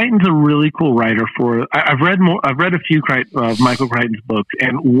a really cool writer I've read a few of Michael Crichton's books,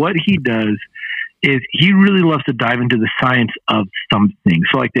 and what he does is he really loves to dive into the science of something.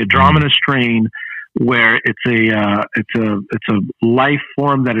 So like the Andromeda strain, where it's a life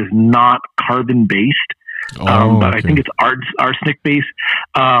form that is not carbon based. But I think it's arsenic based.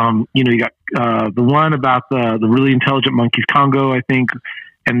 You know, you got the one about the really intelligent monkeys, Congo, I think,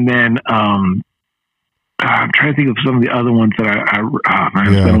 and then I'm trying to think of some of the other ones that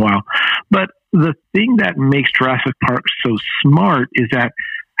it's been a while. But the thing that makes Jurassic Park so smart is that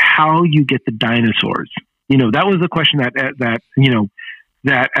how you get the dinosaurs. You know, that was the question that you know,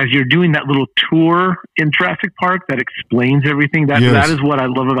 that as you're doing that little tour in Jurassic Park that explains everything. That is what I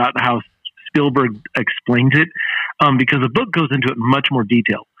love about how Spielberg explains it, because the book goes into it in much more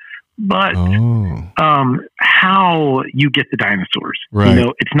detail. But how you get the dinosaurs, right? You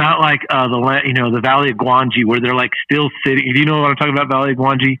know, it's not like the Valley of Gwangi where they're like still sitting. Do you know what I'm talking about? Valley of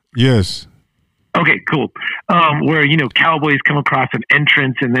Gwangi? Yes. Okay, cool. Where cowboys come across an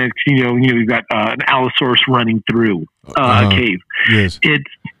entrance, and then you've got an Allosaurus running through a cave. Yes.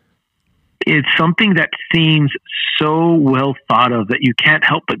 It's something that seems so well thought of that you can't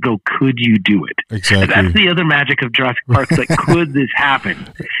help but go, could you do it? Exactly. And that's the other magic of Jurassic Park. Like, could this happen?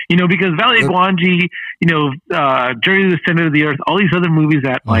 You know, because Valley of Gwangi, Journey to the Center of the Earth, all these other movies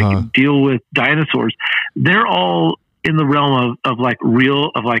that deal with dinosaurs, they're all in the realm of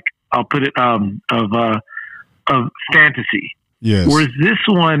I'll put it, of fantasy. Yes. Whereas this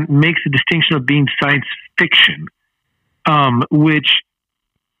one makes a distinction of being science fiction, which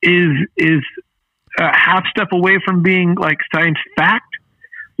is a half step away from being like science fact.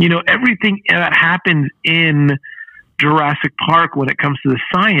 You know, everything that happens in Jurassic Park when it comes to the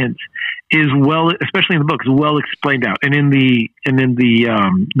science is especially in the book, is well explained out. And in the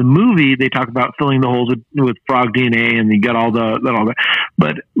movie, they talk about filling the holes with frog DNA, and you got all that.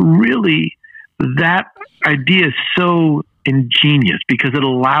 But really, that idea is so ingenious because it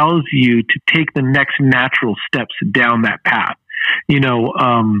allows you to take the next natural steps down that path. You know,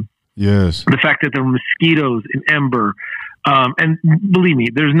 yes, the fact that there are mosquitoes in Ember, and believe me,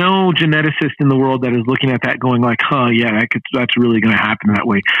 there's no geneticist in the world that is looking at that going like, that's really going to happen that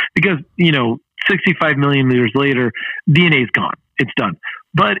way, because 65 million years later, DNA is gone, it's done.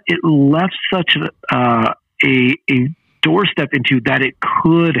 But it left such a doorstep into that it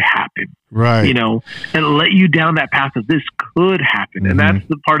could happen, right? You know, and let you down that path of this could happen. And that's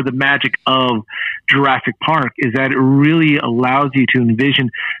the part of the magic of Jurassic Park, is that it really allows you to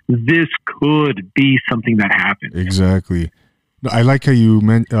envision this could be something that happened. Exactly. I like how you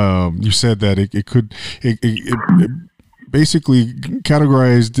you said that it could basically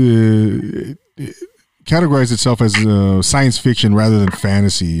categorized itself as science fiction rather than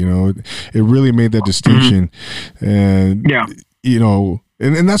fantasy. You know, it really made that distinction, and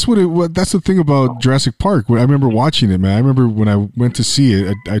and that's that's the thing about Jurassic Park. I remember watching it, man. I remember when I went to see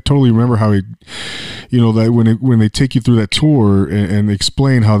it, I totally remember how it, that when they take you through that tour and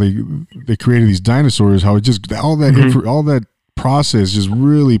explain how they created these dinosaurs, how it just all that process just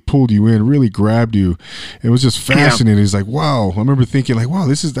really pulled you in, really grabbed you. It was just fascinating. Yeah. It's like, wow. I remember thinking like, wow,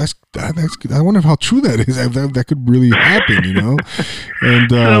 that's I wonder how true that is. That could really happen, you know? And,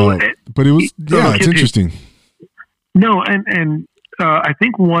 but it was, it's interesting. No. And I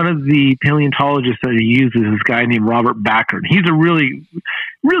think one of the paleontologists that he uses is this guy named Robert Backert. He's a really,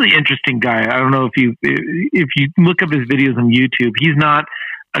 really interesting guy. I don't know if you look up his videos on YouTube, he's not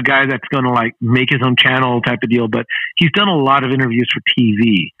a guy that's going to like make his own channel type of deal, but he's done a lot of interviews for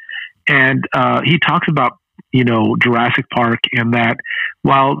TV. And he talks about, Jurassic Park, and that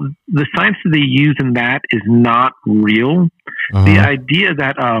while the science that they use in that is not real, the idea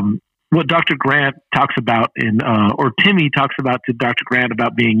that, what Dr. Grant talks about or Timmy talks about to Dr. Grant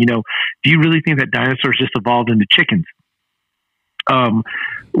about being, do you really think that dinosaurs just evolved into chickens?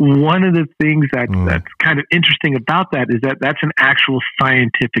 One of the things that's kind of interesting about that is that that's an actual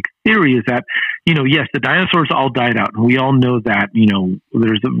scientific theory, is that, yes, the dinosaurs all died out. And we all know that,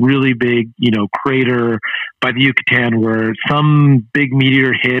 there's a really big, crater by the Yucatan where some big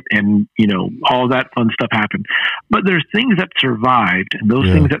meteor hit and, all that fun stuff happened. But there's things that survived, and those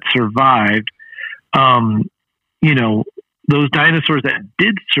things that survived, those dinosaurs that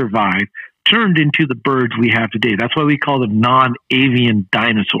did survive turned into the birds we have today. That's why we call them non-avian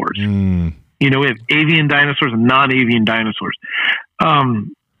dinosaurs. We have avian dinosaurs and non-avian dinosaurs.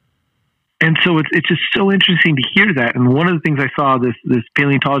 And so it's just so interesting to hear that. And one of the things I saw this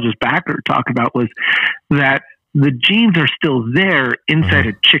paleontologist Backer talk about was that the genes are still there inside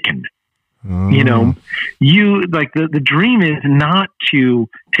a chicken. You like the dream is not to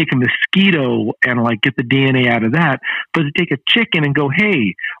take a mosquito and like get the DNA out of that, but to take a chicken and go,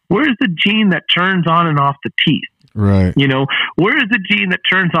 hey, where's the gene that turns on and off the teeth? Right. Where is the gene that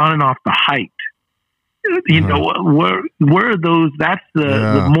turns on and off the height? Where are those? That's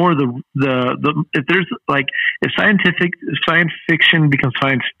the more the if there's like if science fiction becomes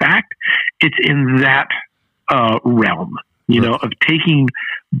science fact, it's in that realm. Of taking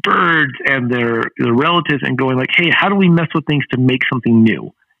birds and their relatives and going like, hey, how do we mess with things to make something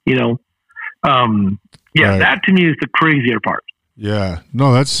new? That to me is the crazier part. Yeah,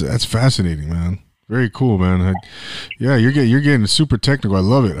 no, that's fascinating, man. Very cool, man. You're getting super technical. I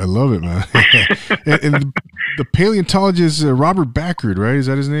love it, man. and the paleontologist Robert Backert, right? Is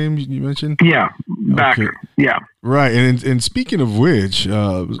that his name you mentioned? Yeah, Backert. Okay. Yeah. Right, and speaking of which,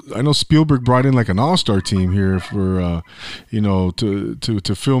 I know Spielberg brought in like an all-star team here for,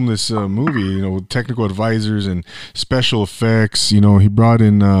 to film this movie. With technical advisors and special effects. He brought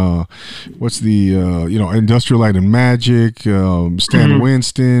in Industrial Light and Magic, Stan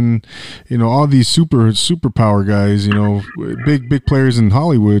Winston, all these superpower guys. Big players in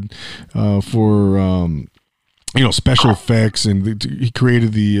Hollywood for. Special effects, and he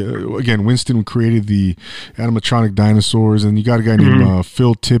created Winston created the animatronic dinosaurs, and you got a guy named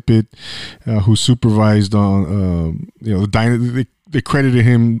Phil Tippett who supervised on they credited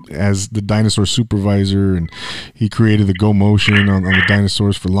him as the dinosaur supervisor, and he created the go motion on the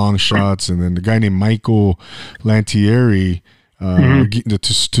dinosaurs for long shots, and then the guy named Michael Lantieri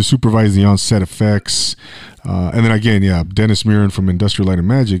to supervise the on-set effects, and then again, Dennis Muren from Industrial Light and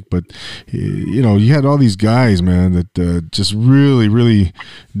Magic. But you had all these guys, man, that just really, really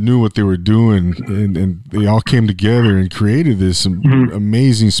knew what they were doing, and they all came together and created this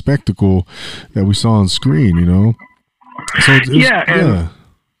amazing spectacle that we saw on screen. So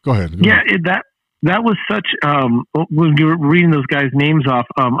Go ahead. That was such, when you were reading those guys' names off,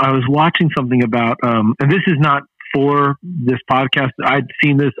 I was watching something about, and this is not for this podcast. I'd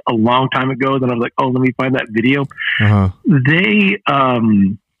seen this a long time ago. Then I was like, oh, let me find that video. They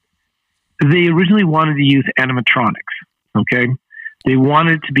originally wanted to use animatronics. Okay. They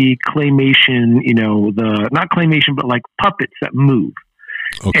wanted it to be claymation, not claymation, but like puppets that move.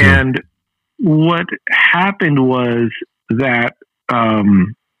 Okay. And what happened was that,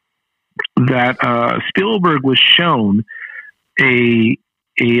 Spielberg was shown a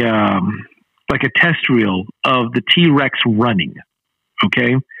test reel of the T-Rex running.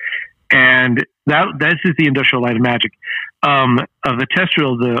 Okay. And this is the Industrial Light and Magic, of the test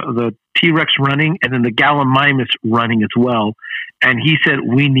reel, the T-Rex running, and then the Gallimimus running as well. And he said,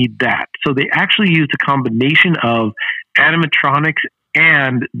 we need that. So they actually used a combination of animatronics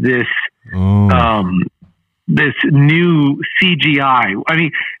and this new CGI. I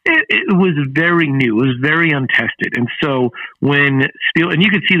mean, it was very new. It was very untested. And so when and you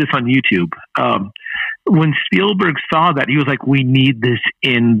can see this on YouTube, when Spielberg saw that, he was like, we need this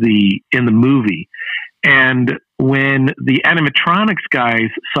in the movie. And when the animatronics guys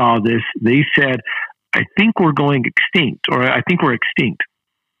saw this, they said, I think we're going extinct, or I think we're extinct.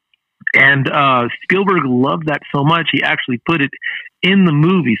 And Spielberg loved that so much, he actually put it in the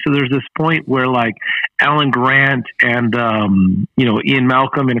movie. So there's this point where like Alan Grant and Ian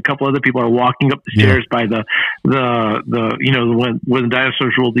Malcolm and a couple other people are walking up the stairs by the when the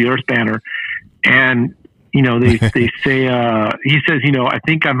dinosaurs ruled the Earth banner, and they say he says, I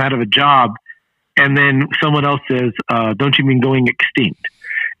think I'm out of a job, and then someone else says, don't you mean going extinct?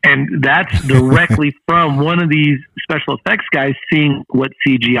 And that's directly from one of these special effects guys seeing what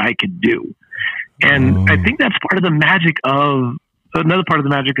CGI could do. And I think that's another part of the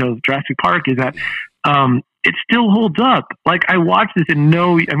magic of Jurassic Park is that it still holds up. Like I watched this and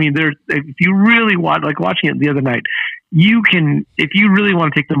if you really watching it the other night, you can, if you really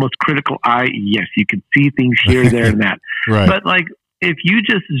want to take the most critical eye, yes, you can see things here, there, and that. Right. But like if you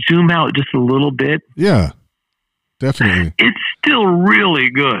just zoom out just a little bit, yeah. Definitely. It's still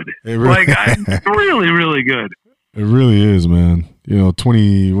really good. Really, really good. It really is, man.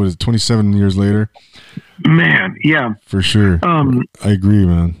 27 years later? Man, yeah. For sure. I agree,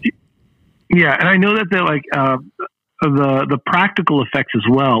 man. Yeah, and I know that they're like the practical effects as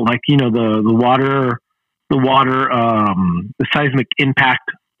well, like the seismic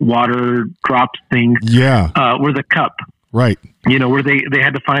impact water drops thing. Yeah. Where the cup. Right. Where they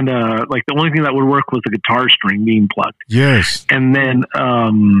had to find the only thing that would work was the guitar string being plucked. Yes. And then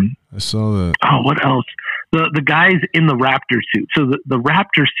I saw that. Oh, what else? The guys in the raptor suit. So the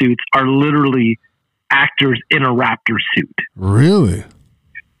raptor suits are literally actors in a raptor suit. Really?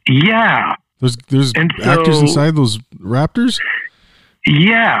 Yeah. There's actors inside those raptors?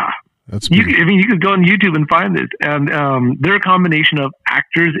 Yeah. That's you could go on YouTube and find this. And they're a combination of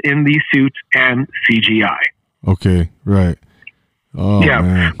actors in these suits and CGI. Okay, right. Oh, yeah,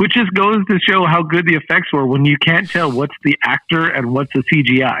 man. Which just goes to show how good the effects were when you can't tell what's the actor and what's the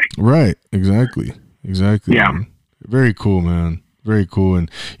CGI. Right, exactly. Yeah. Man. Very cool, man. Very cool.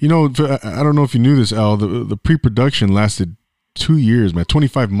 And, I don't know if you knew this, Al, the pre-production lasted 2 years, man,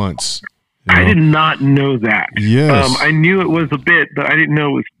 25 months. I did not know that. Yes. I knew it was a bit, but I didn't know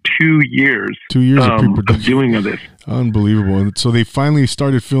it was 2 years. 2 years of pre-production. Of doing of this. Unbelievable. And so they finally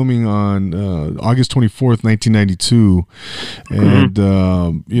started filming on August 24th, 1992. And,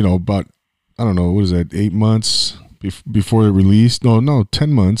 about, I don't know, what is that, 8 months before it released? No,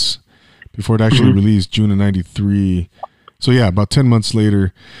 10 months before it actually released, June of 93. So, yeah, about 10 months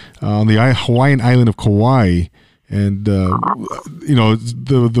later, on the Hawaiian island of Kauai. And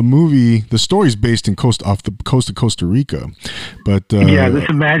the movie, the story is based off the coast of Costa Rica, but this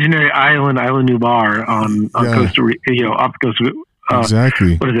imaginary island Nubar on Costa Rica, off the coast of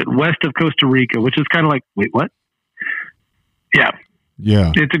exactly. What is it? West of Costa Rica, which is kind of like, wait, what? Yeah,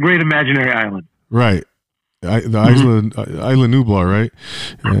 it's a great imaginary island, right? Isla Nublar, right?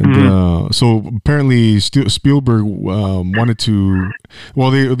 And so apparently Spielberg wanted to.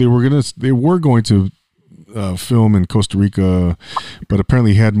 Well, they were going to. Film in Costa Rica, but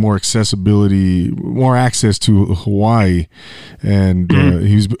apparently he had more access to Hawaii, and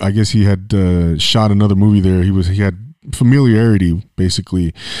I guess he had shot another movie there. He had familiarity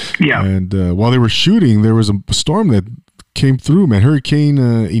basically. Yeah. And while they were shooting, there was a storm that came through, man. Hurricane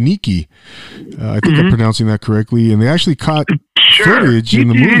Iniki. I think I'm pronouncing that correctly. And they actually caught footage in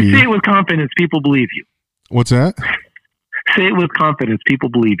the movie. You say it with confidence, people believe you. What's that? Say it with confidence. People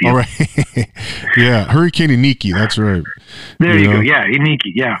believe you. All right. Yeah. Hurricane Iniki. That's right. There you go. Yeah.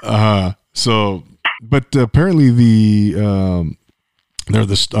 Iniki. Yeah. So, but apparently the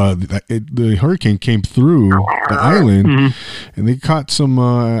hurricane came through the island and they caught some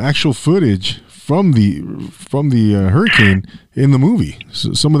actual footage from the hurricane in the movie.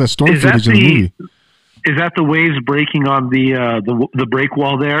 So some of that storm footage in the movie. Is that the waves breaking on the break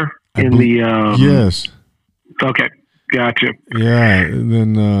wall there yes. Okay. Gotcha. Yeah, and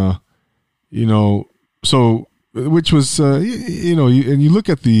then so which was and you look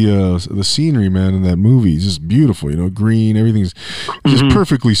at the scenery, man, in that movie. It's just beautiful, green, everything's just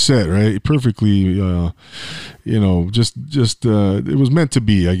perfectly set, right? Perfectly, just it was meant to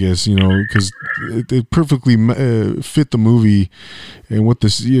be, I guess, because it perfectly fit the movie. And what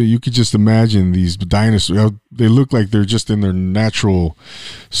this, you could just imagine these dinosaurs. They look like they're just in their natural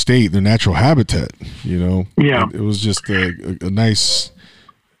state, their natural habitat. Yeah, it was just a nice.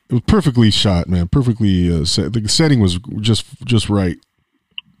 It was perfectly shot, man. Perfectly set. The setting was just right.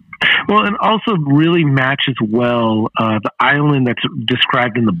 Well, and also really matches well the island that's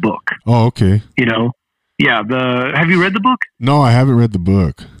described in the book. Oh, okay. Yeah. Have you read the book? No, I haven't read the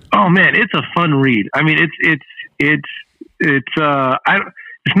book. Oh man, it's a fun read. I mean, it's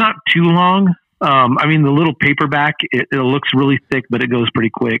not too long. The little paperback it looks really thick, but it goes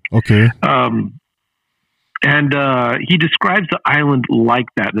pretty quick. Okay. And he describes the island like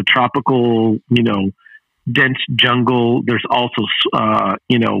that, the tropical, dense jungle. There's also,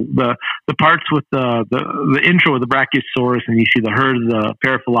 the parts with the intro of the Brachiosaurus, and you see the herd of the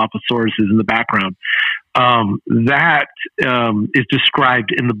Paraphilophosaurus in the background. That is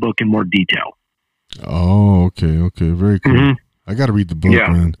described in the book in more detail. Oh, okay. Very cool. Mm-hmm. I got to read the book,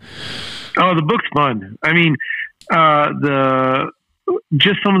 man. Oh, the book's fun. I mean,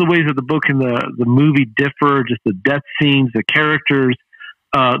 just some of the ways that the book and the movie differ, just the death scenes, the characters.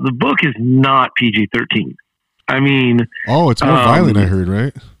 The book is not PG-13. I mean, it's more violent, I heard,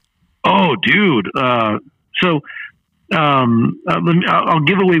 right? Oh, dude. I'll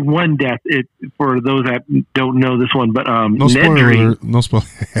give away one death for those that don't know this one, but no spoiler. No spoiler.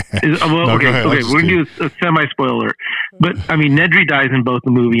 Okay. We're gonna do a semi-spoiler, but I mean, Nedry dies in both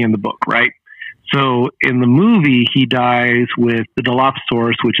the movie and the book, right? So in the movie, he dies with the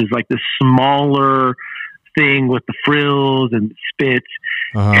Dilophosaurus, which is like this smaller thing with the frills and spits,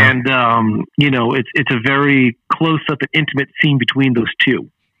 and it's a very close up and intimate scene between those two.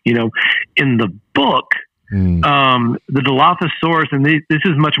 In the book. The Dilophosaurus, and this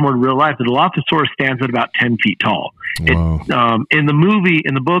is much more real life. The Dilophosaurus stands at about 10 feet tall. Wow. In the movie,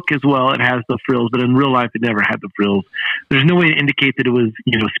 in the book as well, it has the frills, but in real life, it never had the frills. There's no way to indicate that it was,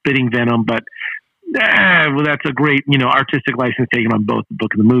 spitting venom, but that's a great, artistic license taken on both the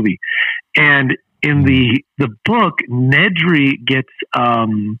book and the movie. And in the book, Nedry gets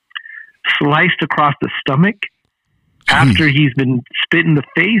sliced across the stomach after he's been spit in the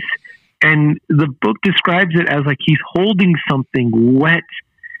face. And the book describes it as like he's holding something wet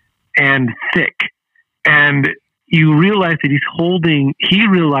and thick. And you realize that he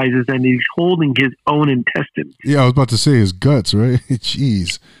realizes that he's holding his own intestines. Yeah, I was about to say his guts, right?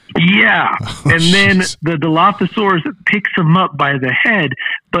 Jeez. Yeah. And then the Dilophosaurus picks him up by the head,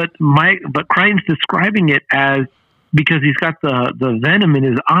 but Crichton's describing it as, because he's got the venom in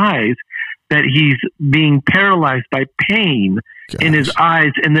his eyes, that he's being paralyzed by pain in his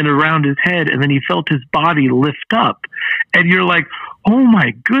eyes and then around his head, and then he felt his body lift up. And you're like, oh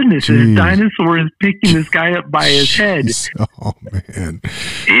my goodness, this dinosaur is picking this guy up by his head. Oh, man.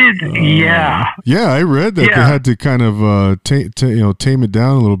 Yeah. Yeah, I read that they had to kind of tame it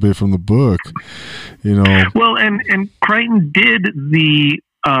down a little bit from the book. Well, and Crichton did the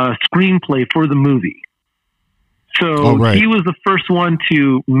screenplay for the movie. So he was the first one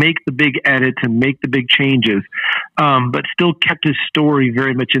to make the big edits and make the big changes, but still kept his story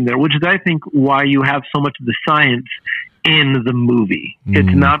very much in there, which is, I think, why you have so much of the science in the movie.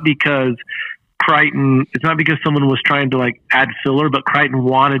 It's not because someone was trying to like add filler, but Crichton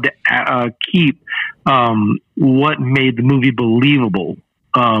wanted to keep what made the movie believable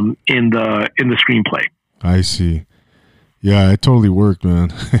in the screenplay. I see. Yeah, it totally worked,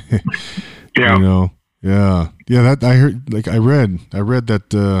 man. Yeah. Yeah. That I heard. Like I read that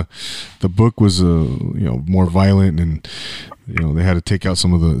the book was more violent, and they had to take out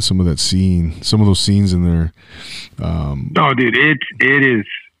some of those scenes in there. Oh, dude, it is.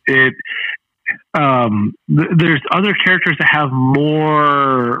 There's other characters that have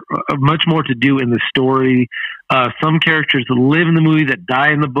much more to do in the story. Some characters live in the movie that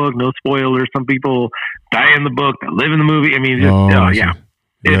die in the book. No spoilers. Some people die in the book that live in the movie. I mean,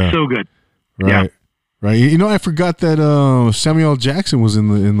 it's so good. Right. Yeah. Right, I forgot that Samuel L. Jackson was in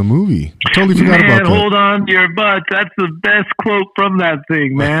the movie. I totally forgot about that. Hold on to your butts. That's the best quote from that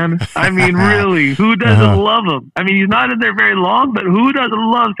thing, man. I mean, really, who doesn't love him? I mean, he's not in there very long, but who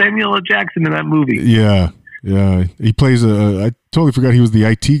doesn't love Samuel L. Jackson in that movie? Yeah. He plays I totally forgot he was the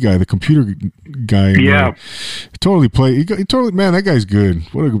IT guy, the computer guy. Yeah. He totally man, that guy's good.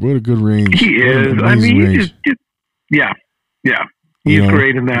 What a good range. He is. I mean, yeah. He's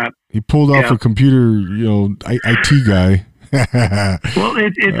great in that. He pulled off a computer, IT guy. Well,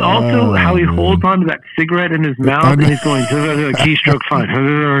 it's also how he holds on to that cigarette in his mouth, and he's going keystroke fun.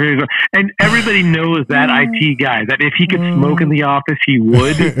 And everybody knows that IT guy, that if he could smoke in the office, he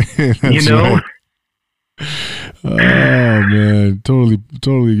would. Right. Oh man, totally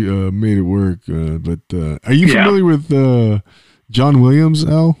made it work. But are you familiar with John Williams,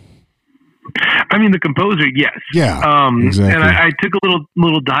 Al? I mean, the composer, yes. Yeah, exactly. And I took a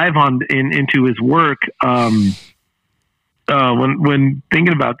little dive into his work when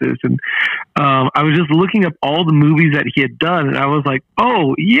thinking about this, and I was just looking up all the movies that he had done, and I was like,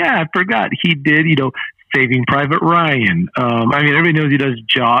 oh yeah, I forgot he did, Saving Private Ryan. I mean, everybody knows he does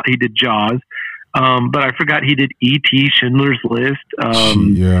Jaws. He did Jaws, but I forgot he did E.T., Schindler's List.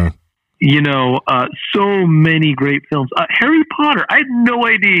 So many great films. Harry Potter. I had no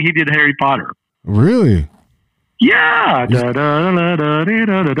idea he did Harry Potter. Really? Yeah.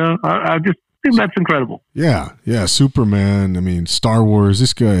 think that's incredible. Yeah, Superman. I mean, Star Wars.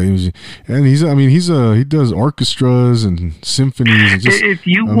 This guy, he does orchestras and symphonies. And just if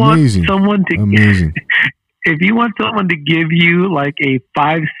you amazing. Want someone to amazing. If you want someone to give you like a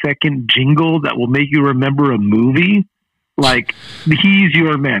 5-second jingle that will make you remember a movie, like he's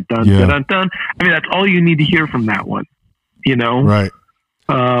your man. Dun, dun, dun, dun. I mean, that's all you need to hear from that one. You know, right?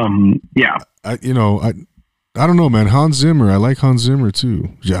 Yeah. I don't know, man. Hans Zimmer. I like Hans Zimmer too.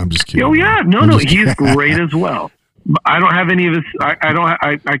 Yeah, I'm just kidding. Oh yeah, no, he's great as well. I don't have any of his. I don't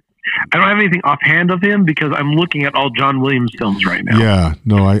have anything offhand of him because I'm looking at all John Williams films right now. Yeah,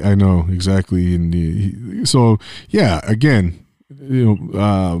 no, I know exactly. And so yeah, again,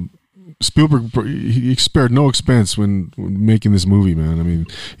 Spielberg, he spared no expense when making this movie, man. I mean,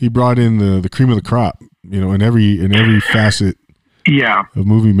 he brought in the cream of the crop, in every facet. Yeah. Of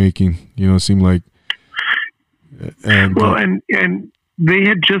movie making, it seemed like. And they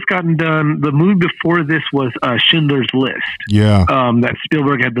had just gotten done. The movie before this was Schindler's List. Yeah. That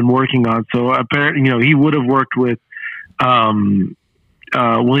Spielberg had been working on. So apparently, he would have worked with Williams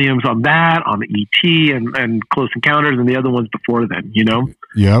on that, on E.T. and Close Encounters and the other ones before then,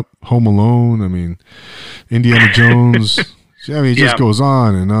 Yep. Home Alone. I mean, Indiana Jones. I mean, it just goes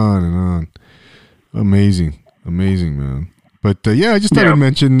on and on and on. Amazing, man. But I just thought I'd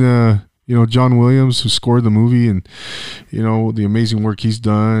mention, John Williams, who scored the movie, and the amazing work he's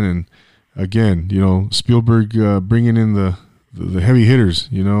done, and again, Spielberg bringing in the heavy hitters,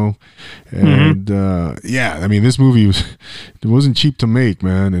 and I mean, this movie it wasn't cheap to make,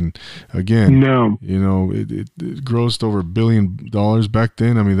 man, and again, no, it grossed over $1 billion back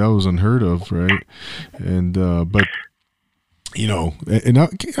then. I mean, that was unheard of, right? And but so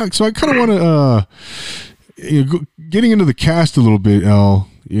I kind of want to. Getting into the cast a little bit, Al.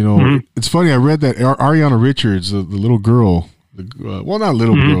 It's funny. I read that Ariana Richards, the little girl, not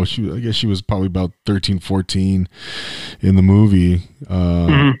little girl. I guess she was probably about 13, 14 in the movie.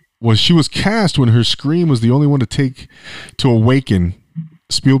 She was cast when her scream was the only one to awaken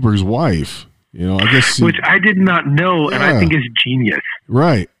Spielberg's wife. I guess which I did not know, and I think is genius.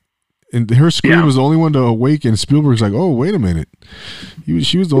 Right. And her scream was the only one to awaken. Spielberg's like, oh, wait a minute.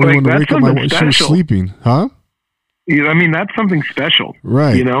 She was the only one to wake up my wife. She was sleeping. Huh? I mean, that's something special.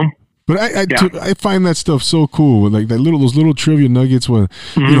 Right. But I find that stuff so cool. Like those little trivia nuggets when,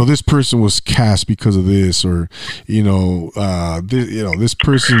 this person was cast because of this, or, this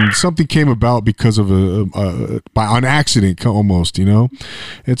person, something came about because of on accident almost,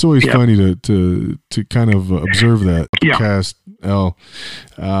 It's always funny to kind of observe that cast. So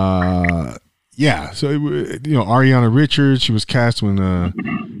Ariana Richards, she was cast when her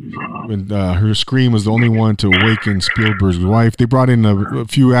scream was the only one to awaken Spielberg's wife. They brought in a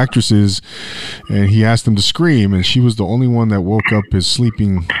few actresses, and he asked them to scream, and she was the only one that woke up his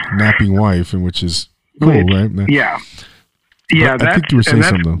napping wife, and which is cool, right? Yeah. But I think you were saying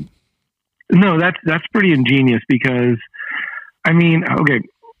something, though. No, that's pretty ingenious because, I mean, okay,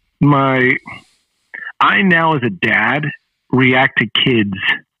 I now as a dad react to kids'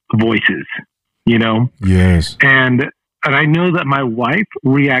 voices, Yes. And I know that my wife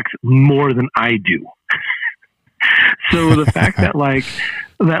reacts more than I do. So the fact that exactly.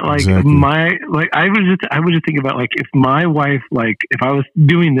 I was just thinking about if my wife, if I was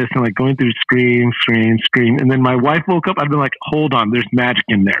doing this and going through scream, and then my wife woke up, I'd be like, hold on, there's magic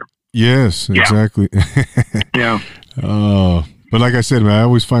in there. Yes, exactly. Yeah. But like I said, man, I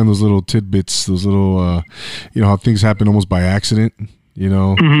always find those little tidbits, those little, how things happen almost by accident,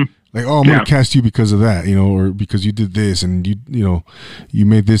 Like, oh, I'm going to cast you because of that, or because you did this and you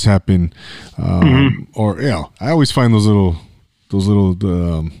made this happen. Or, I always find those little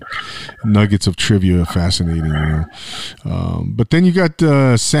nuggets of trivia fascinating, But then you got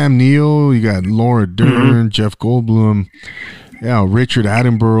Sam Neill, you got Laura Dern, Jeff Goldblum. Yeah, Richard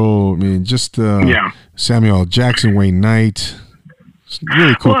Attenborough. I mean, just Samuel L. Jackson, Wayne Knight.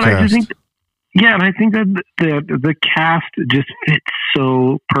 Really cool cast. And I think that the cast just fits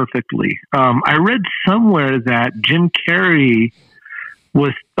so perfectly. I read somewhere that Jim Carrey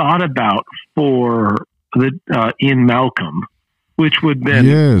was thought about for the Ian Malcolm, which would have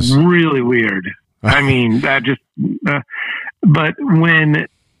been really weird. I mean, that just. But when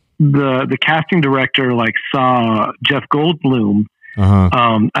the casting director saw Jeff Goldblum,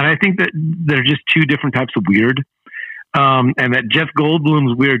 and I think that they're just two different types of weird. And that Jeff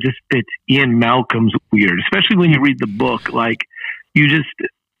Goldblum's weird just fits Ian Malcolm's weird, especially when you read the book. You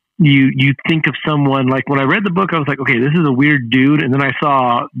think of someone when I read the book, I was like, okay, this is a weird dude. And then I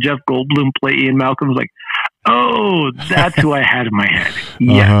saw Jeff Goldblum play Ian Malcolm. I was like, oh, that's who I had in my head.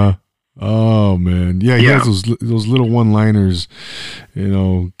 Yeah. Oh man, yeah, he has those little one-liners. You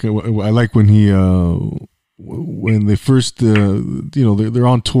know, I like when he when they first you know they're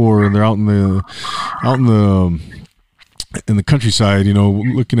on tour and they're out in the countryside, you know,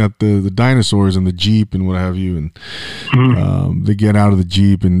 looking at the dinosaurs and the Jeep and what have you, and they get out of the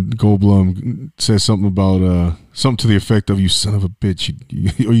Jeep and Goldblum says something about something to the effect of "You son of a bitch,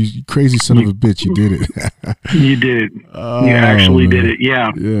 you crazy son of a bitch, you did it." You did it. You actually did it.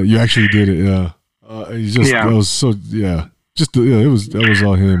 Yeah. Yeah, you actually did it. Yeah. That was so. Yeah. That was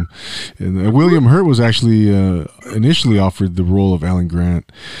all him, and William Hurt was actually initially offered the role of Alan Grant,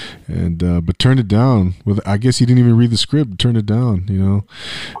 and but turned it down. I guess he didn't even read the script. Turned it down, you know.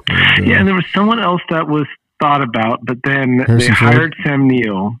 And there was someone else that was thought about, but then they hired Sam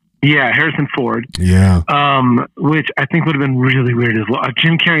Neill. Yeah, Harrison Ford. Yeah. Which I think would have been really weird as well.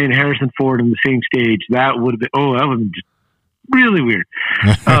 Jim Carrey and Harrison Ford on the same stage. That would have been. Oh, that would have been just really weird.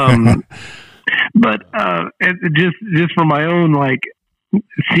 But just for my own, like,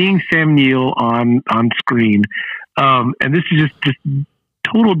 seeing Sam Neill on screen, and this is just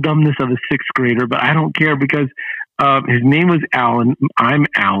total dumbness of a sixth grader, but I don't care because his name was Alan. I'm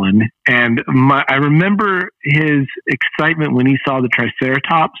Alan, and I remember his excitement when he saw the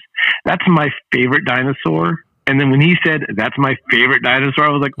Triceratops. That's my favorite dinosaur. And then when he said, "That's my favorite dinosaur," I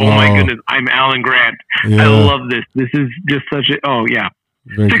was like, "Oh my goodness, I'm Alan Grant. Yeah. I love this. This is just such a yeah."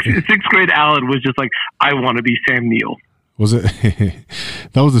 Sixth grade Alan was just like, I want to be Sam Neill. Was it?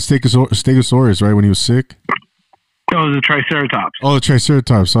 That was the Stegosaurus, right? When he was sick? No, it was the Triceratops. Oh, the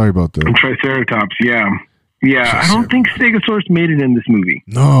Triceratops. Sorry about that. The Triceratops, yeah. Yeah, I don't think Stegosaurus made it in this movie.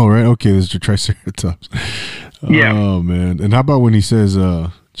 No, right? Okay, there's the Triceratops. Yeah. Oh, man. And how about when he says,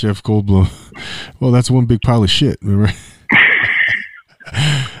 Jeff Goldblum, well, that's one big pile of shit, remember?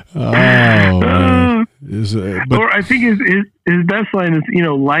 Oh, man. Or I think his best line is, you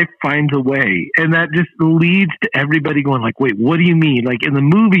know, life finds a way. And that just leads to everybody going like, wait, what do you mean? Like in the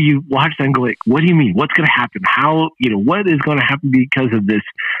movie, you watch them go like, what do you mean? What's going to happen? How, you know, what is going to happen because of this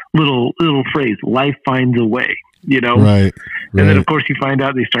little phrase, life finds a way, you know? Right. And then of course you find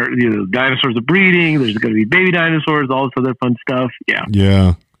out they start, you know, dinosaurs are breeding. There's going to be baby dinosaurs, all this other fun stuff. Yeah.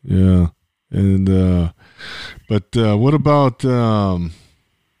 Yeah. Yeah. And, but what about,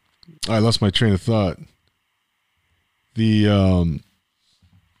 I lost my train of thought. The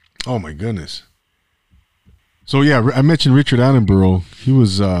oh my goodness. So yeah, I mentioned Richard Attenborough. He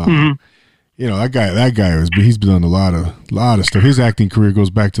was you know, that guy he's done a lot of stuff. His acting career goes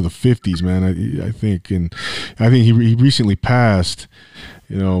back to the 50s, man. I think, and I think he recently passed,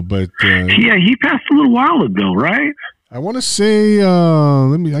 you know, but yeah, he passed a little while ago, right? I want to say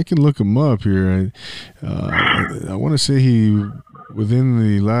I can look him up here. I want to say he within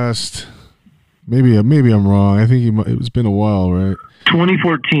the last maybe I'm wrong. I think it's been a while, right?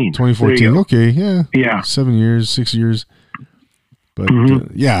 2014. 2014. Okay, yeah. Yeah. 7 years, 6 years. But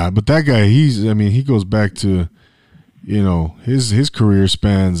yeah, but that guy, he goes back to, you know, his career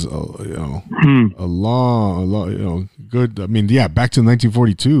spans, you know, a long, you know, good. I mean, yeah, back to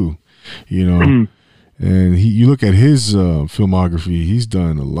 1942, you know, and you look at his filmography, he's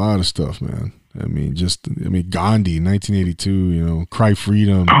done a lot of stuff, man. I mean, Gandhi, 1982, you know, Cry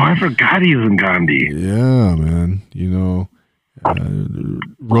Freedom. Oh, I forgot he was in Gandhi. Yeah, man, you know,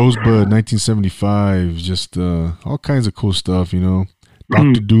 Rosebud, 1975, just all kinds of cool stuff, you know.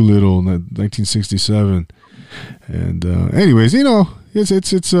 Dr. Dolittle, 1967. And anyways, you know, it's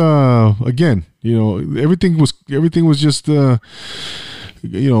again, you know, everything was just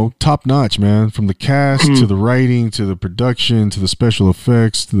you know, top notch, man, from the cast to the writing to the production to the special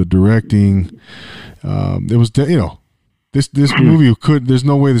effects to the directing. It was, you know, this movie there's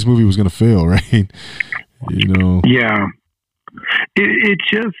no way this movie was going to fail, right? You know. Yeah. It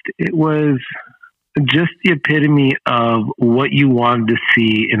was just the epitome of what you wanted to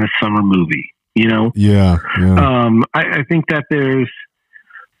see in a summer movie, you know? Yeah. I think that there's,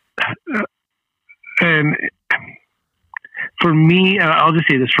 and for me, I'll just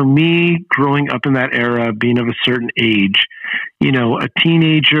say this, for me, growing up in that era, being of a certain age, you know, a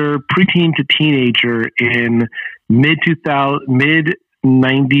teenager, preteen to teenager in mid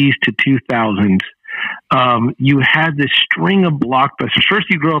 90s to 2000s, you had this string of blockbusters. First,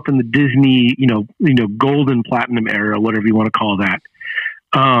 you grow up in the Disney, you know, golden platinum era, whatever you want to call that.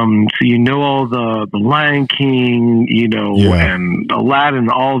 So you know all the Lion King, you know, and Aladdin,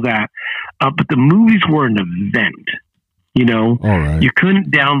 all that. But the movies were an event. You know, right. You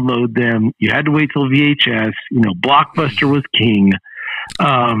couldn't download them. You had to wait till VHS. You know, Blockbuster was king.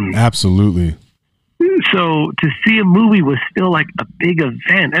 Absolutely. So to see a movie was still like a big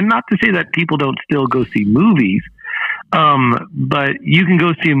event. And not to say that people don't still go see movies, But you can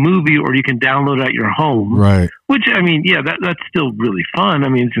go see a movie or you can download it at your home. Right. Which, I mean, yeah, that's still really fun. I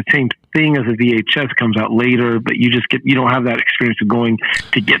mean, it's the same thing as a VHS comes out later, but you don't have that experience of going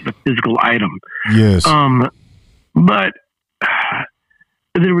to get the physical item. Yes. But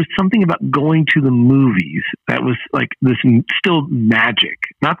there was something about going to the movies that was like this still magic.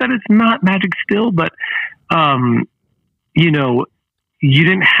 Not that it's not magic still, but, you know, you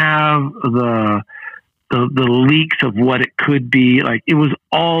didn't have the leaks of what it could be. Like, it was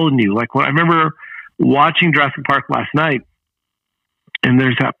all new. Like, when I remember watching Jurassic Park last night, and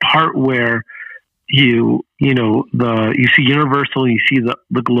there's that part where you see Universal, you see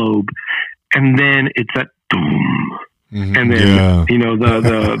the globe, and then it's that boom. Mm-hmm. And then, you know,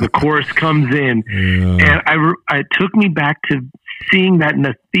 the chorus comes in, and it took me back to seeing that in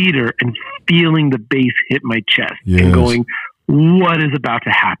the theater and feeling the bass hit my chest and going, what is about to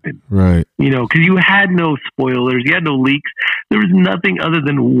happen? Right. You know, because you had no spoilers, you had no leaks. There was nothing other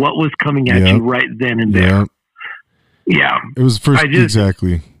than what was coming at you right then and there. Yeah. It was first.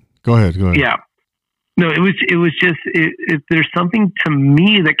 Exactly. Go ahead. Yeah. No, it was just, if there's something to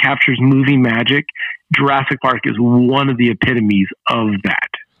me that captures movie magic, Jurassic Park is one of the epitomes of that,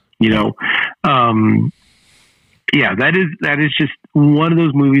 you know? Yeah, that is just one of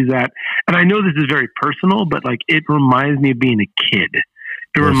those movies that, and I know this is very personal, but like, it reminds me of being a kid.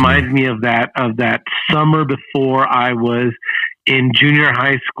 It reminds me of that summer before I was in junior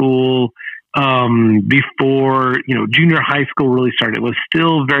high school, before, you know, junior high school really started. It was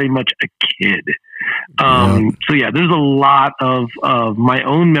still very much a kid. So yeah, there's a lot of my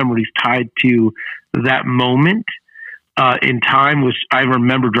own memories tied to that moment, in time, which I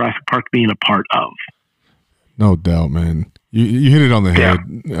remember Jurassic Park being a part of. No doubt, man. You hit it on the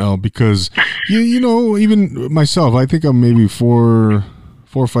head, because you know, even myself, I think I'm maybe 4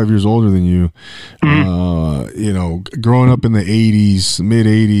 or 5 years older than you. You know, growing up in the 80s, mid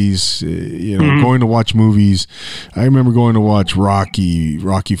 80s, you know, going to watch movies. I remember going to watch Rocky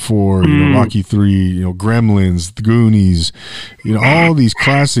 4, you know, Rocky 3, you know, Gremlins, The Goonies, you know, all these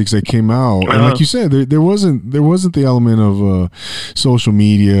classics that came out. And like you said, there wasn't the element of social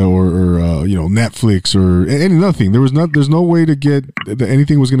media or you know, Netflix or nothing. There's no way to get that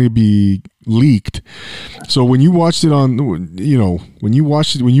anything was going to be leaked. So when you watched it on, you know, when you were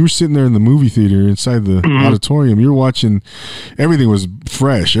sitting there in the movie theater inside the auditorium, you're watching, everything was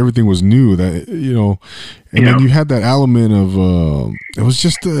fresh, everything was new, that, you know, and then you had that element of it was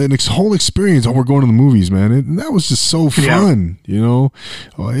just an whole experience. Oh, we're going to the movies, man. And that was just so fun, you know.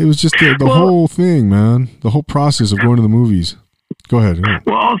 It was just the whole thing, man, the whole process of going to the movies. Go ahead.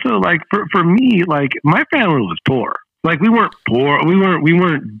 Well, also, like, for me, like, my family was poor. Like, we weren't poor, we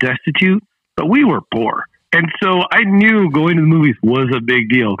weren't destitute, but we were poor. And so I knew going to the movies was a big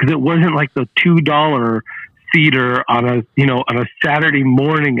deal, because it wasn't like the $2 theater on a Saturday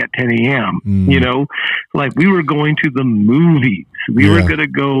morning at 10 a.m. You know, like, we were going to the movies. We were going to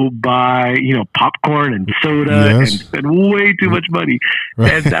go buy, you know, popcorn and soda and spend way too much money.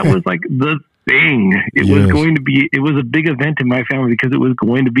 And that was like the thing. It was a big event in my family, because it was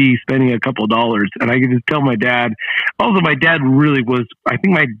going to be spending a couple of dollars. And I could just tell my dad. Also, my dad really was, I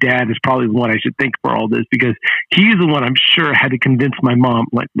think my dad is probably the one I should thank for all this, because he's the one I'm sure had to convince my mom,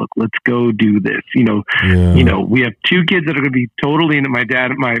 like, look, let's go do this. You know, you know, we have 2 kids that are going to be totally into my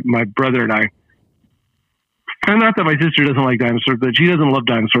dad, my brother and I. And not that my sister doesn't like dinosaurs, but she doesn't love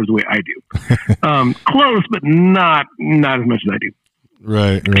dinosaurs the way I do. Close, but not as much as I do.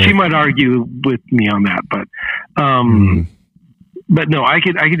 Right. She might argue with me on that, but but no, I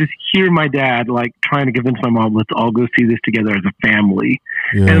could just hear my dad, like, trying to convince my mom, let's all go see this together as a family.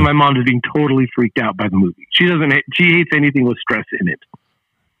 And my mom just being totally freaked out by the movie. She hates anything with stress in it.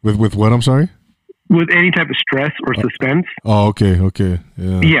 With what? I'm sorry? With any type of stress or suspense. Oh, okay.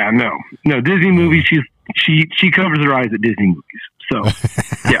 Yeah, no Disney movies. She covers her eyes at Disney movies. So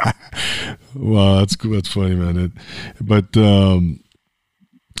yeah. Wow, that's funny, man.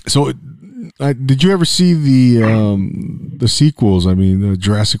 So, did you ever see the sequels? I mean,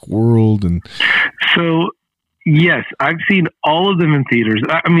 Jurassic World and. So, yes, I've seen all of them in theaters.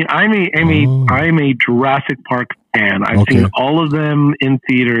 I mean, I'm a Jurassic Park fan. I've seen all of them in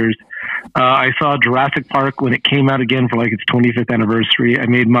theaters. I saw Jurassic Park when it came out again for like its 25th anniversary. I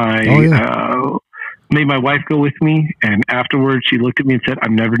made made my wife go with me, and afterwards she looked at me and said,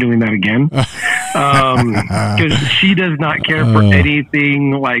 I'm never doing that again. Because she does not care for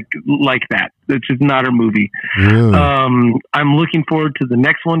anything like that. It's just not her movie. Really? I'm looking forward to the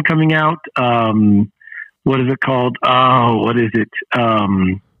next one coming out. What is it called? What is it?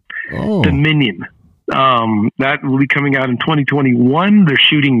 Dominion. That will be coming out in 2021. They're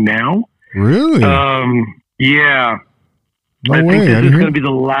shooting now. Really? Yeah. No I way. think this is going to be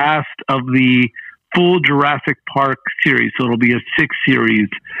the last of the full Jurassic Park series. So it'll be a 6-series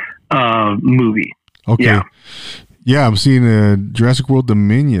movie. Okay. Yeah, I'm seeing Jurassic World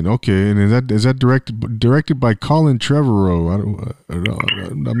Dominion. Okay, and is that directed by Colin Trevorrow?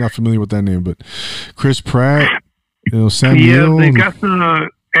 I'm not familiar with that name, but Chris Pratt, Sam Neill. Yeah, they got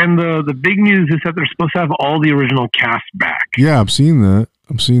the big news is that they're supposed to have all the original cast back. Yeah, I'm seeing that.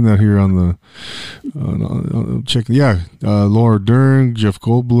 Here on the check. Yeah, Laura Dern, Jeff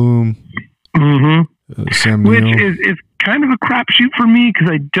Goldblum, Sam Neill. Which is kind of a crapshoot for me because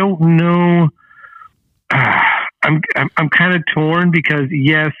I don't know. I'm kind of torn because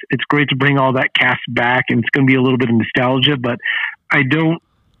yes, it's great to bring all that cast back and it's going to be a little bit of nostalgia, but I don't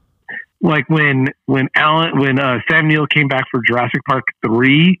like when Sam Neill came back for Jurassic Park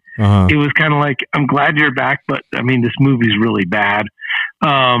 3. It was kind of like, I'm glad you're back, but I mean this movie's really bad.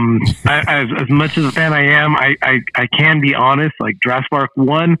 As much as a fan I am, I can be honest. Like Jurassic Park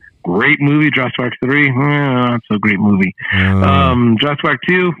 1, great movie. Jurassic Park 3, not so great movie. Jurassic Park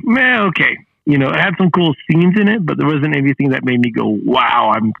 2, okay. It had some cool scenes in it, but there wasn't anything that made me go,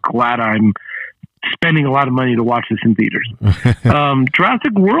 wow, I'm glad I'm spending a lot of money to watch this in theaters.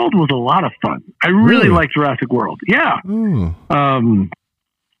 Jurassic World was a lot of fun. I really liked Jurassic World. Yeah. What's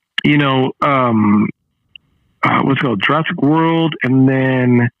it called? Jurassic World, and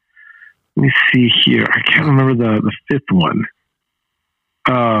then let me see here. I can't remember the fifth one.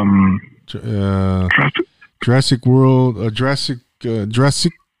 Jurassic World, Jurassic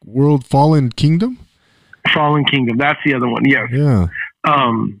World Fallen Kingdom. Fallen Kingdom. That's the other one. Yes. Yeah.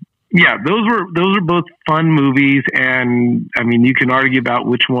 Yeah. Those are both fun movies, and I mean, you can argue about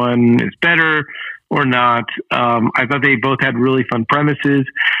which one is better or not. I thought they both had really fun premises.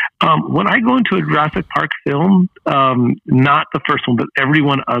 When I go into a Jurassic Park film, not the first one, but every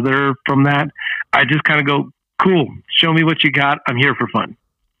one other from that, I just kind of go, cool, show me what you got. I'm here for fun.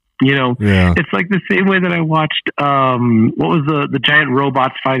 It's like the same way that I watched, what was the giant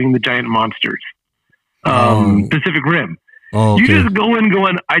robots fighting the giant monsters? Pacific Rim. Oh, okay. You just go in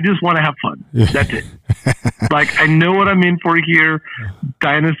going, I just want to have fun. That's it. Like, I know what I'm in for here.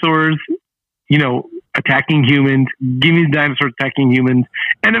 Dinosaurs, attacking humans. Give me dinosaurs attacking humans.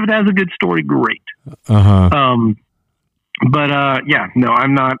 And if it has a good story, great. I'm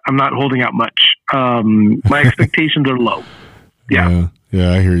not holding out much. My expectations are low. Yeah.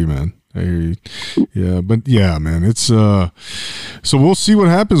 Yeah, I hear you, man. I hear you. Yeah, but yeah, man, it's so we'll see what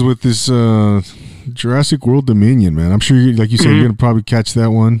happens with this Jurassic World Dominion, man. I'm sure, like you said, you're gonna probably catch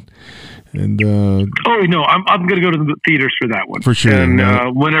that one. And I'm gonna go to the theaters for that one for sure. And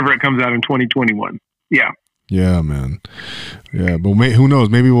whenever it comes out in 2021. Yeah. Yeah, man. Yeah, but who knows?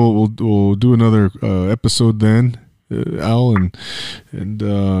 Maybe we'll do another episode then, Al, and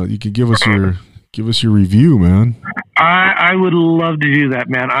you can give us your review, man. I would love to do that,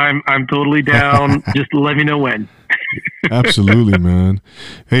 man. I'm totally down. Just let me know when. Absolutely, man.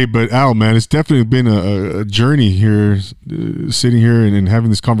 Hey, but Al, man, it's definitely been a journey here, sitting here and having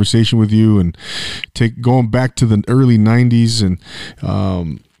this conversation with you, and going back to the early '90s and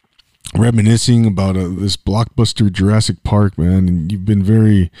reminiscing about this blockbuster Jurassic Park, man. And you've been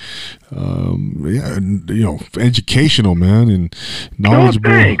very, educational, man, and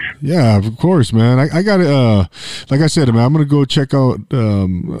knowledgeable. Oh, thanks. Yeah, of course, man. I got to, like I said, man, I'm going to go check out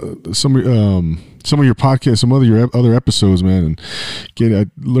some of your podcasts, some of your other episodes, man, and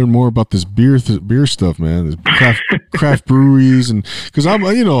learn more about this beer stuff, man. This craft breweries, and because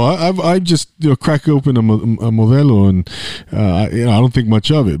I just crack open a Modelo, and I don't think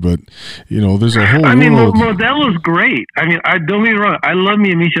much of it, but there's a whole. I mean, Modelo's great. I mean, don't get me wrong. I love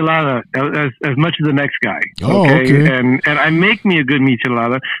me a michelada as much as the next guy. Okay? And I make me a good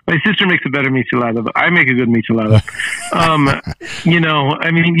michelada. My sister makes a better michelada, but I make a good michelada. I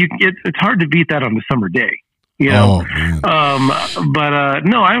mean, it's hard to beat that on the summer day. No,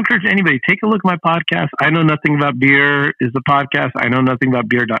 I encourage anybody, take a look at my podcast. I Know Nothing About Beer is the podcast. I Know Nothing About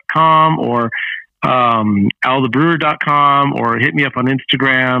Beer.com or althebrewer.com, or hit me up on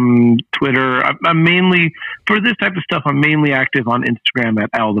Instagram, Twitter. I'm mainly, for this type of stuff, I'm mainly active on Instagram at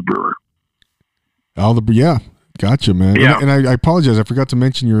Al the Brewer. Yeah, gotcha, man. Yeah. And I apologize, I forgot to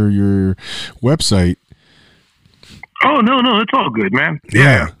mention your website. Oh, no, it's all good, man.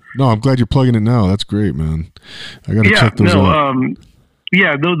 Yeah. No, I'm glad you're plugging it now. That's great, man. I got to check those out. The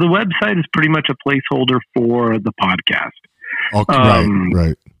website is pretty much a placeholder for the podcast. Okay,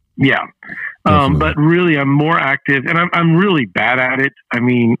 right. Yeah. But really, I'm more active, and I'm really bad at it. I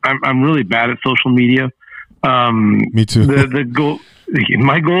mean, I'm really bad at social media. Me too.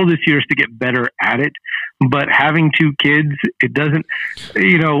 My goal this year is to get better at it, but having 2 kids, it doesn't,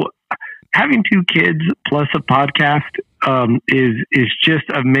 having 2 kids plus a podcast, is just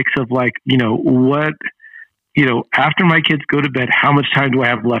a mix of like, what, after my kids go to bed, how much time do I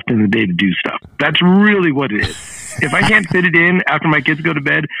have left in the day to do stuff? That's really what it is. If I can't fit it in after my kids go to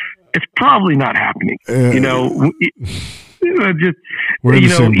bed, it's probably not happening. Just, we're in the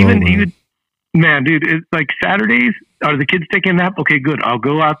same boat, even, man, dude, it's like Saturdays. Are the kids taking a nap? Okay, good. I'll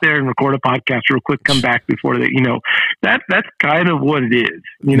go out there and record a podcast real quick. Come back before they, that's kind of what it is.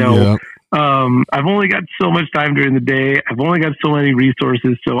 Yeah. I've only got so much time during the day. I've only got so many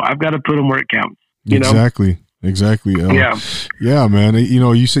resources, so I've got to put them where it counts. Exactly. Yeah, man.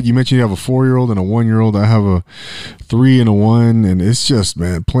 You mentioned you have a 4-year-old and a 1-year-old. I have a 3 and a 1, and it's just,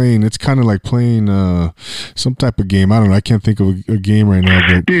 man, it's kind of like playing some type of game. I don't know. I can't think of a game right now,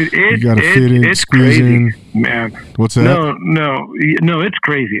 but dude, you got to fit in, squeeze crazy, in. Man. What's that? No, it's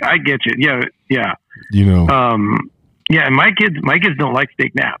crazy. I get you. Yeah. Yeah, and my kids don't like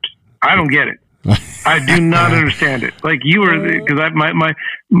steak naps. I don't get it. I do not understand it. Like you were, because I've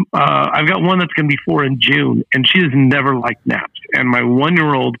got one that's going to be 4 in June, and she has never liked naps, and my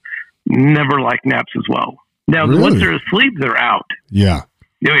 1-year-old never liked naps as well. Now, really? Once they're asleep, they're out. Yeah.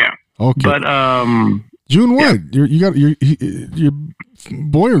 Oh yeah. Okay. But June what? Yeah. You got your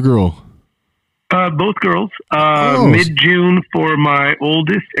boy or girl? Both girls. Mid-June for my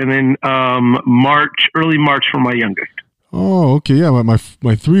oldest, and then early March for my youngest. Oh, okay. Yeah, my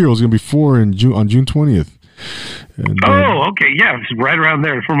 3-year-old is gonna be 4 on June 20th. And, okay. Yeah, it's right around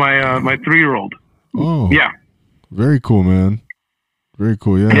there for my my 3-year-old. Oh, yeah. Very cool, man. Very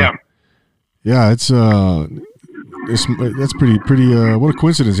cool. Yeah. Yeah. Yeah. It's that's pretty. What a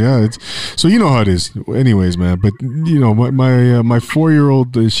coincidence. Yeah. So you know how it is. Anyways, man. But my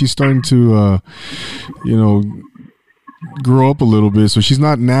 4-year-old, she's starting to grow up a little bit, so she's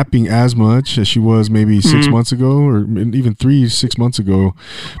not napping as much as she was maybe 6 months ago, or even 6 months ago.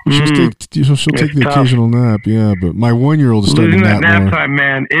 But she'll take the tough. Occasional nap, yeah. But my 1-year-old is starting to nap that nap more. time,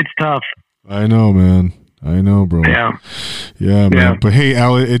 man. It's tough. I know, man. I know, bro. Yeah, man. Yeah. But hey,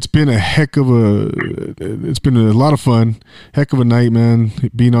 Al, it's been a lot of fun. Heck of a night, man.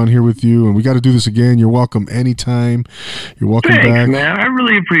 Being on here with you, and we got to do this again. You're welcome anytime. You're welcome Thanks, back, man. I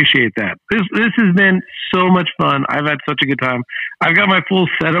really appreciate that. This has been so much fun. I've had such a good time. I've got my full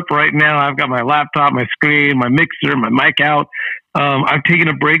setup right now. I've got my laptop, my screen, my mixer, my mic out. I've taken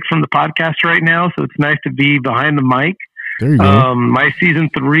a break from the podcast right now, so it's nice to be behind the mic. There you go. My season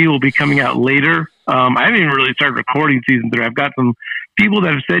 3 will be coming out later. I haven't even really started recording season 3. I've got some people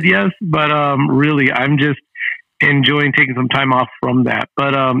that have said yes, but really, I'm just enjoying taking some time off from that.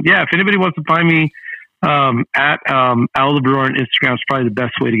 But if anybody wants to find me at Al the Brewer on Instagram, is probably the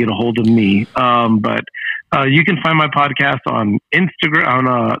best way to get a hold of me. But you can find my podcast on Instagram,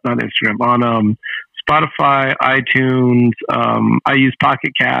 on Spotify, iTunes. I use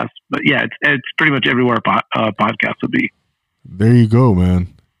Pocket Cast, but yeah, it's pretty much everywhere podcast would be. There you go,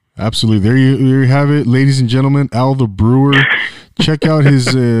 man. Absolutely. There you have it, ladies and gentlemen. Al the Brewer. Check out his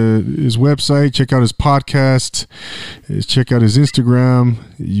website. Check out his podcast. Check out his Instagram.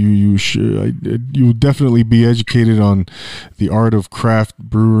 You'll definitely be educated on the art of craft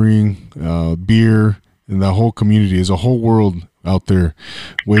brewing, beer, and the whole community. There's a whole world out there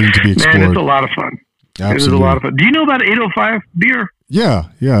waiting to be explored. Man, it's a lot of fun. Absolutely. It is a lot of fun. Do you know about 805 beer? Yeah,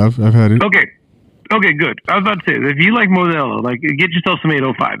 I've had it. Okay, good. I was about to say, if you like Modelo, get yourself some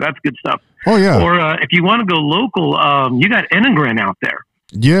 805. That's good stuff. Oh, yeah. Or if you want to go local, you got Enegren out there.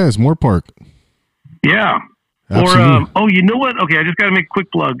 Yes, Moore Park. Yeah. Absolutely. Or, you know what? Okay, I just got to make a quick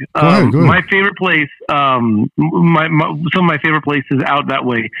plug. Go ahead. My favorite place, some of my favorite places out that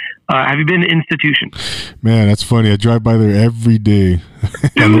way. Have you been to Institution? Man, that's funny. I drive by there every day.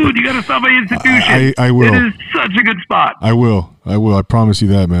 Dude, you got to stop by Institution. I will. It is such a good spot. I will. I promise you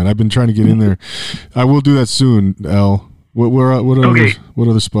that, man. I've been trying to get in there. I will do that soon, Al. What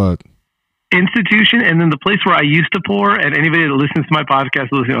other spot? Institution, and then the place where I used to pour, and anybody that listens to my podcast,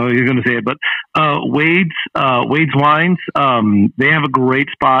 you're going to say it, but Wade's Wines, they have a great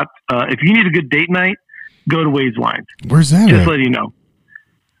spot. If you need a good date night, go to Wade's Wines. Where's that Just at? letting you know.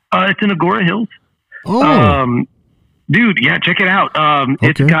 It's in Agora Hills. Oh. Dude, yeah, check it out.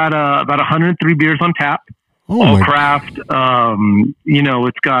 It's got about 103 beers on tap. All craft.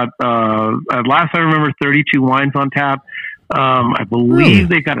 It's got, last I remember, 32 wines on tap. I believe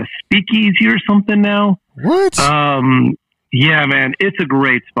they got a speakeasy or something now. What? Yeah, man, it's a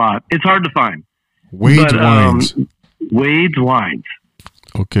great spot. It's hard to find. Wade's Wines. Wade's Wines.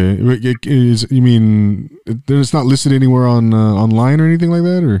 Okay. You mean it's not listed anywhere on online or anything like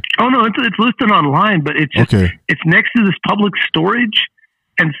that, or? Oh no, it's listed online, but it's just it's next to this public storage.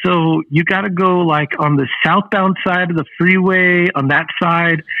 And so you got to go on the southbound side of the freeway on that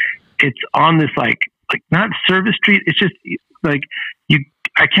side. It's on this like not Service Street. It's just like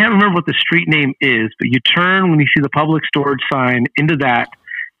I can't remember what the street name is, but you turn when you see the public storage sign into that,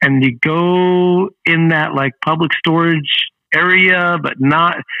 and you go in that like public storage area, but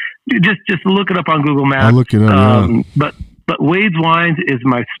not just look it up on Google Maps. I'll look it up. But Wade's Wines is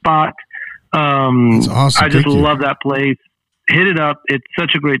my spot. That's awesome. I just love that place. Hit it up. It's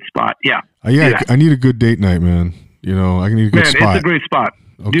such a great spot. Yeah. I need a good date night, man. I need a good spot. It's a great spot.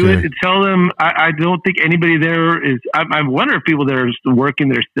 Okay. Do it. Tell them. I don't think anybody there is. I wonder if people there are working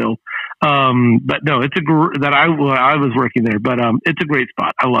there still. But no, it's I was working there. But it's a great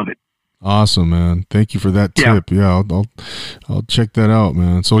spot. I love it. Awesome, man. Thank you for that tip. Yeah, I'll check that out,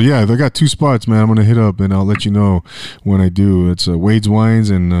 man. So yeah, they got 2 spots, man. I'm gonna hit up and I'll let you know when I do. It's Wade's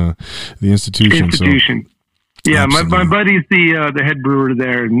Wines and the Institution. So. Yeah, my buddy's the head brewer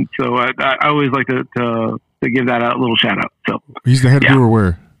there, and so I always like to give that a little shout out. So he's the head brewer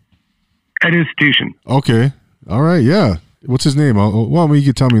where? At Institution. Okay. All right. Yeah. What's his name? Well, you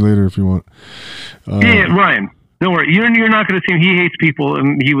can tell me later if you want. Ryan. Don't worry. You're not going to see him. He hates people,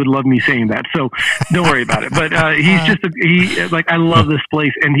 and he would love me saying that. So don't worry about it. But he's just I love this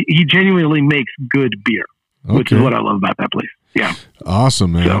place, and he genuinely makes good beer, which is what I love about that place. Yeah.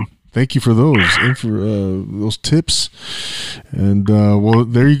 Awesome, man. So, thank you for those tips. And well,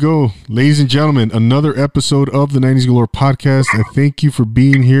 there you go, ladies and gentlemen. Another episode of the 90s Galore podcast. I thank you for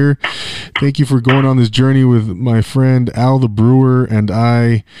being here. Thank you for going on this journey with my friend Al the Brewer and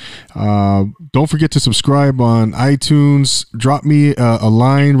I. Don't forget to subscribe on iTunes. Drop me a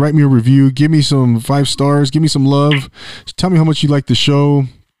line. Write me a review. Give me some 5 stars. Give me some love. Tell me how much you like the show.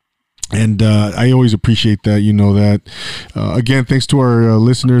 And I always appreciate that. You know that. Again, thanks to our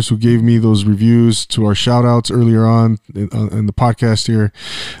listeners who gave me those reviews, to our shout outs earlier on in the podcast here.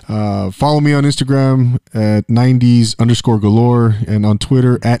 Follow me on Instagram at 90s_galore and on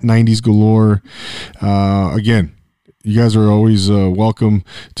Twitter at 90sgalore. Again, you guys are always welcome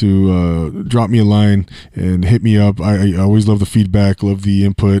to drop me a line and hit me up. I always love the feedback, love the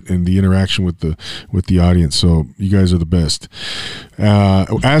input and the interaction with the audience. So you guys are the best.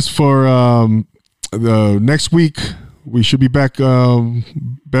 As for the next week, we should be back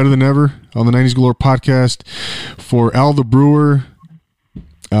better than ever on the 90s Galore podcast. For Al the Brewer,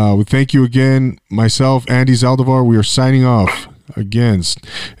 we thank you again. Myself, Andy Zaldivar, we are signing off again.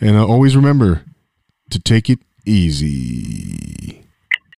 And always remember to take it easy.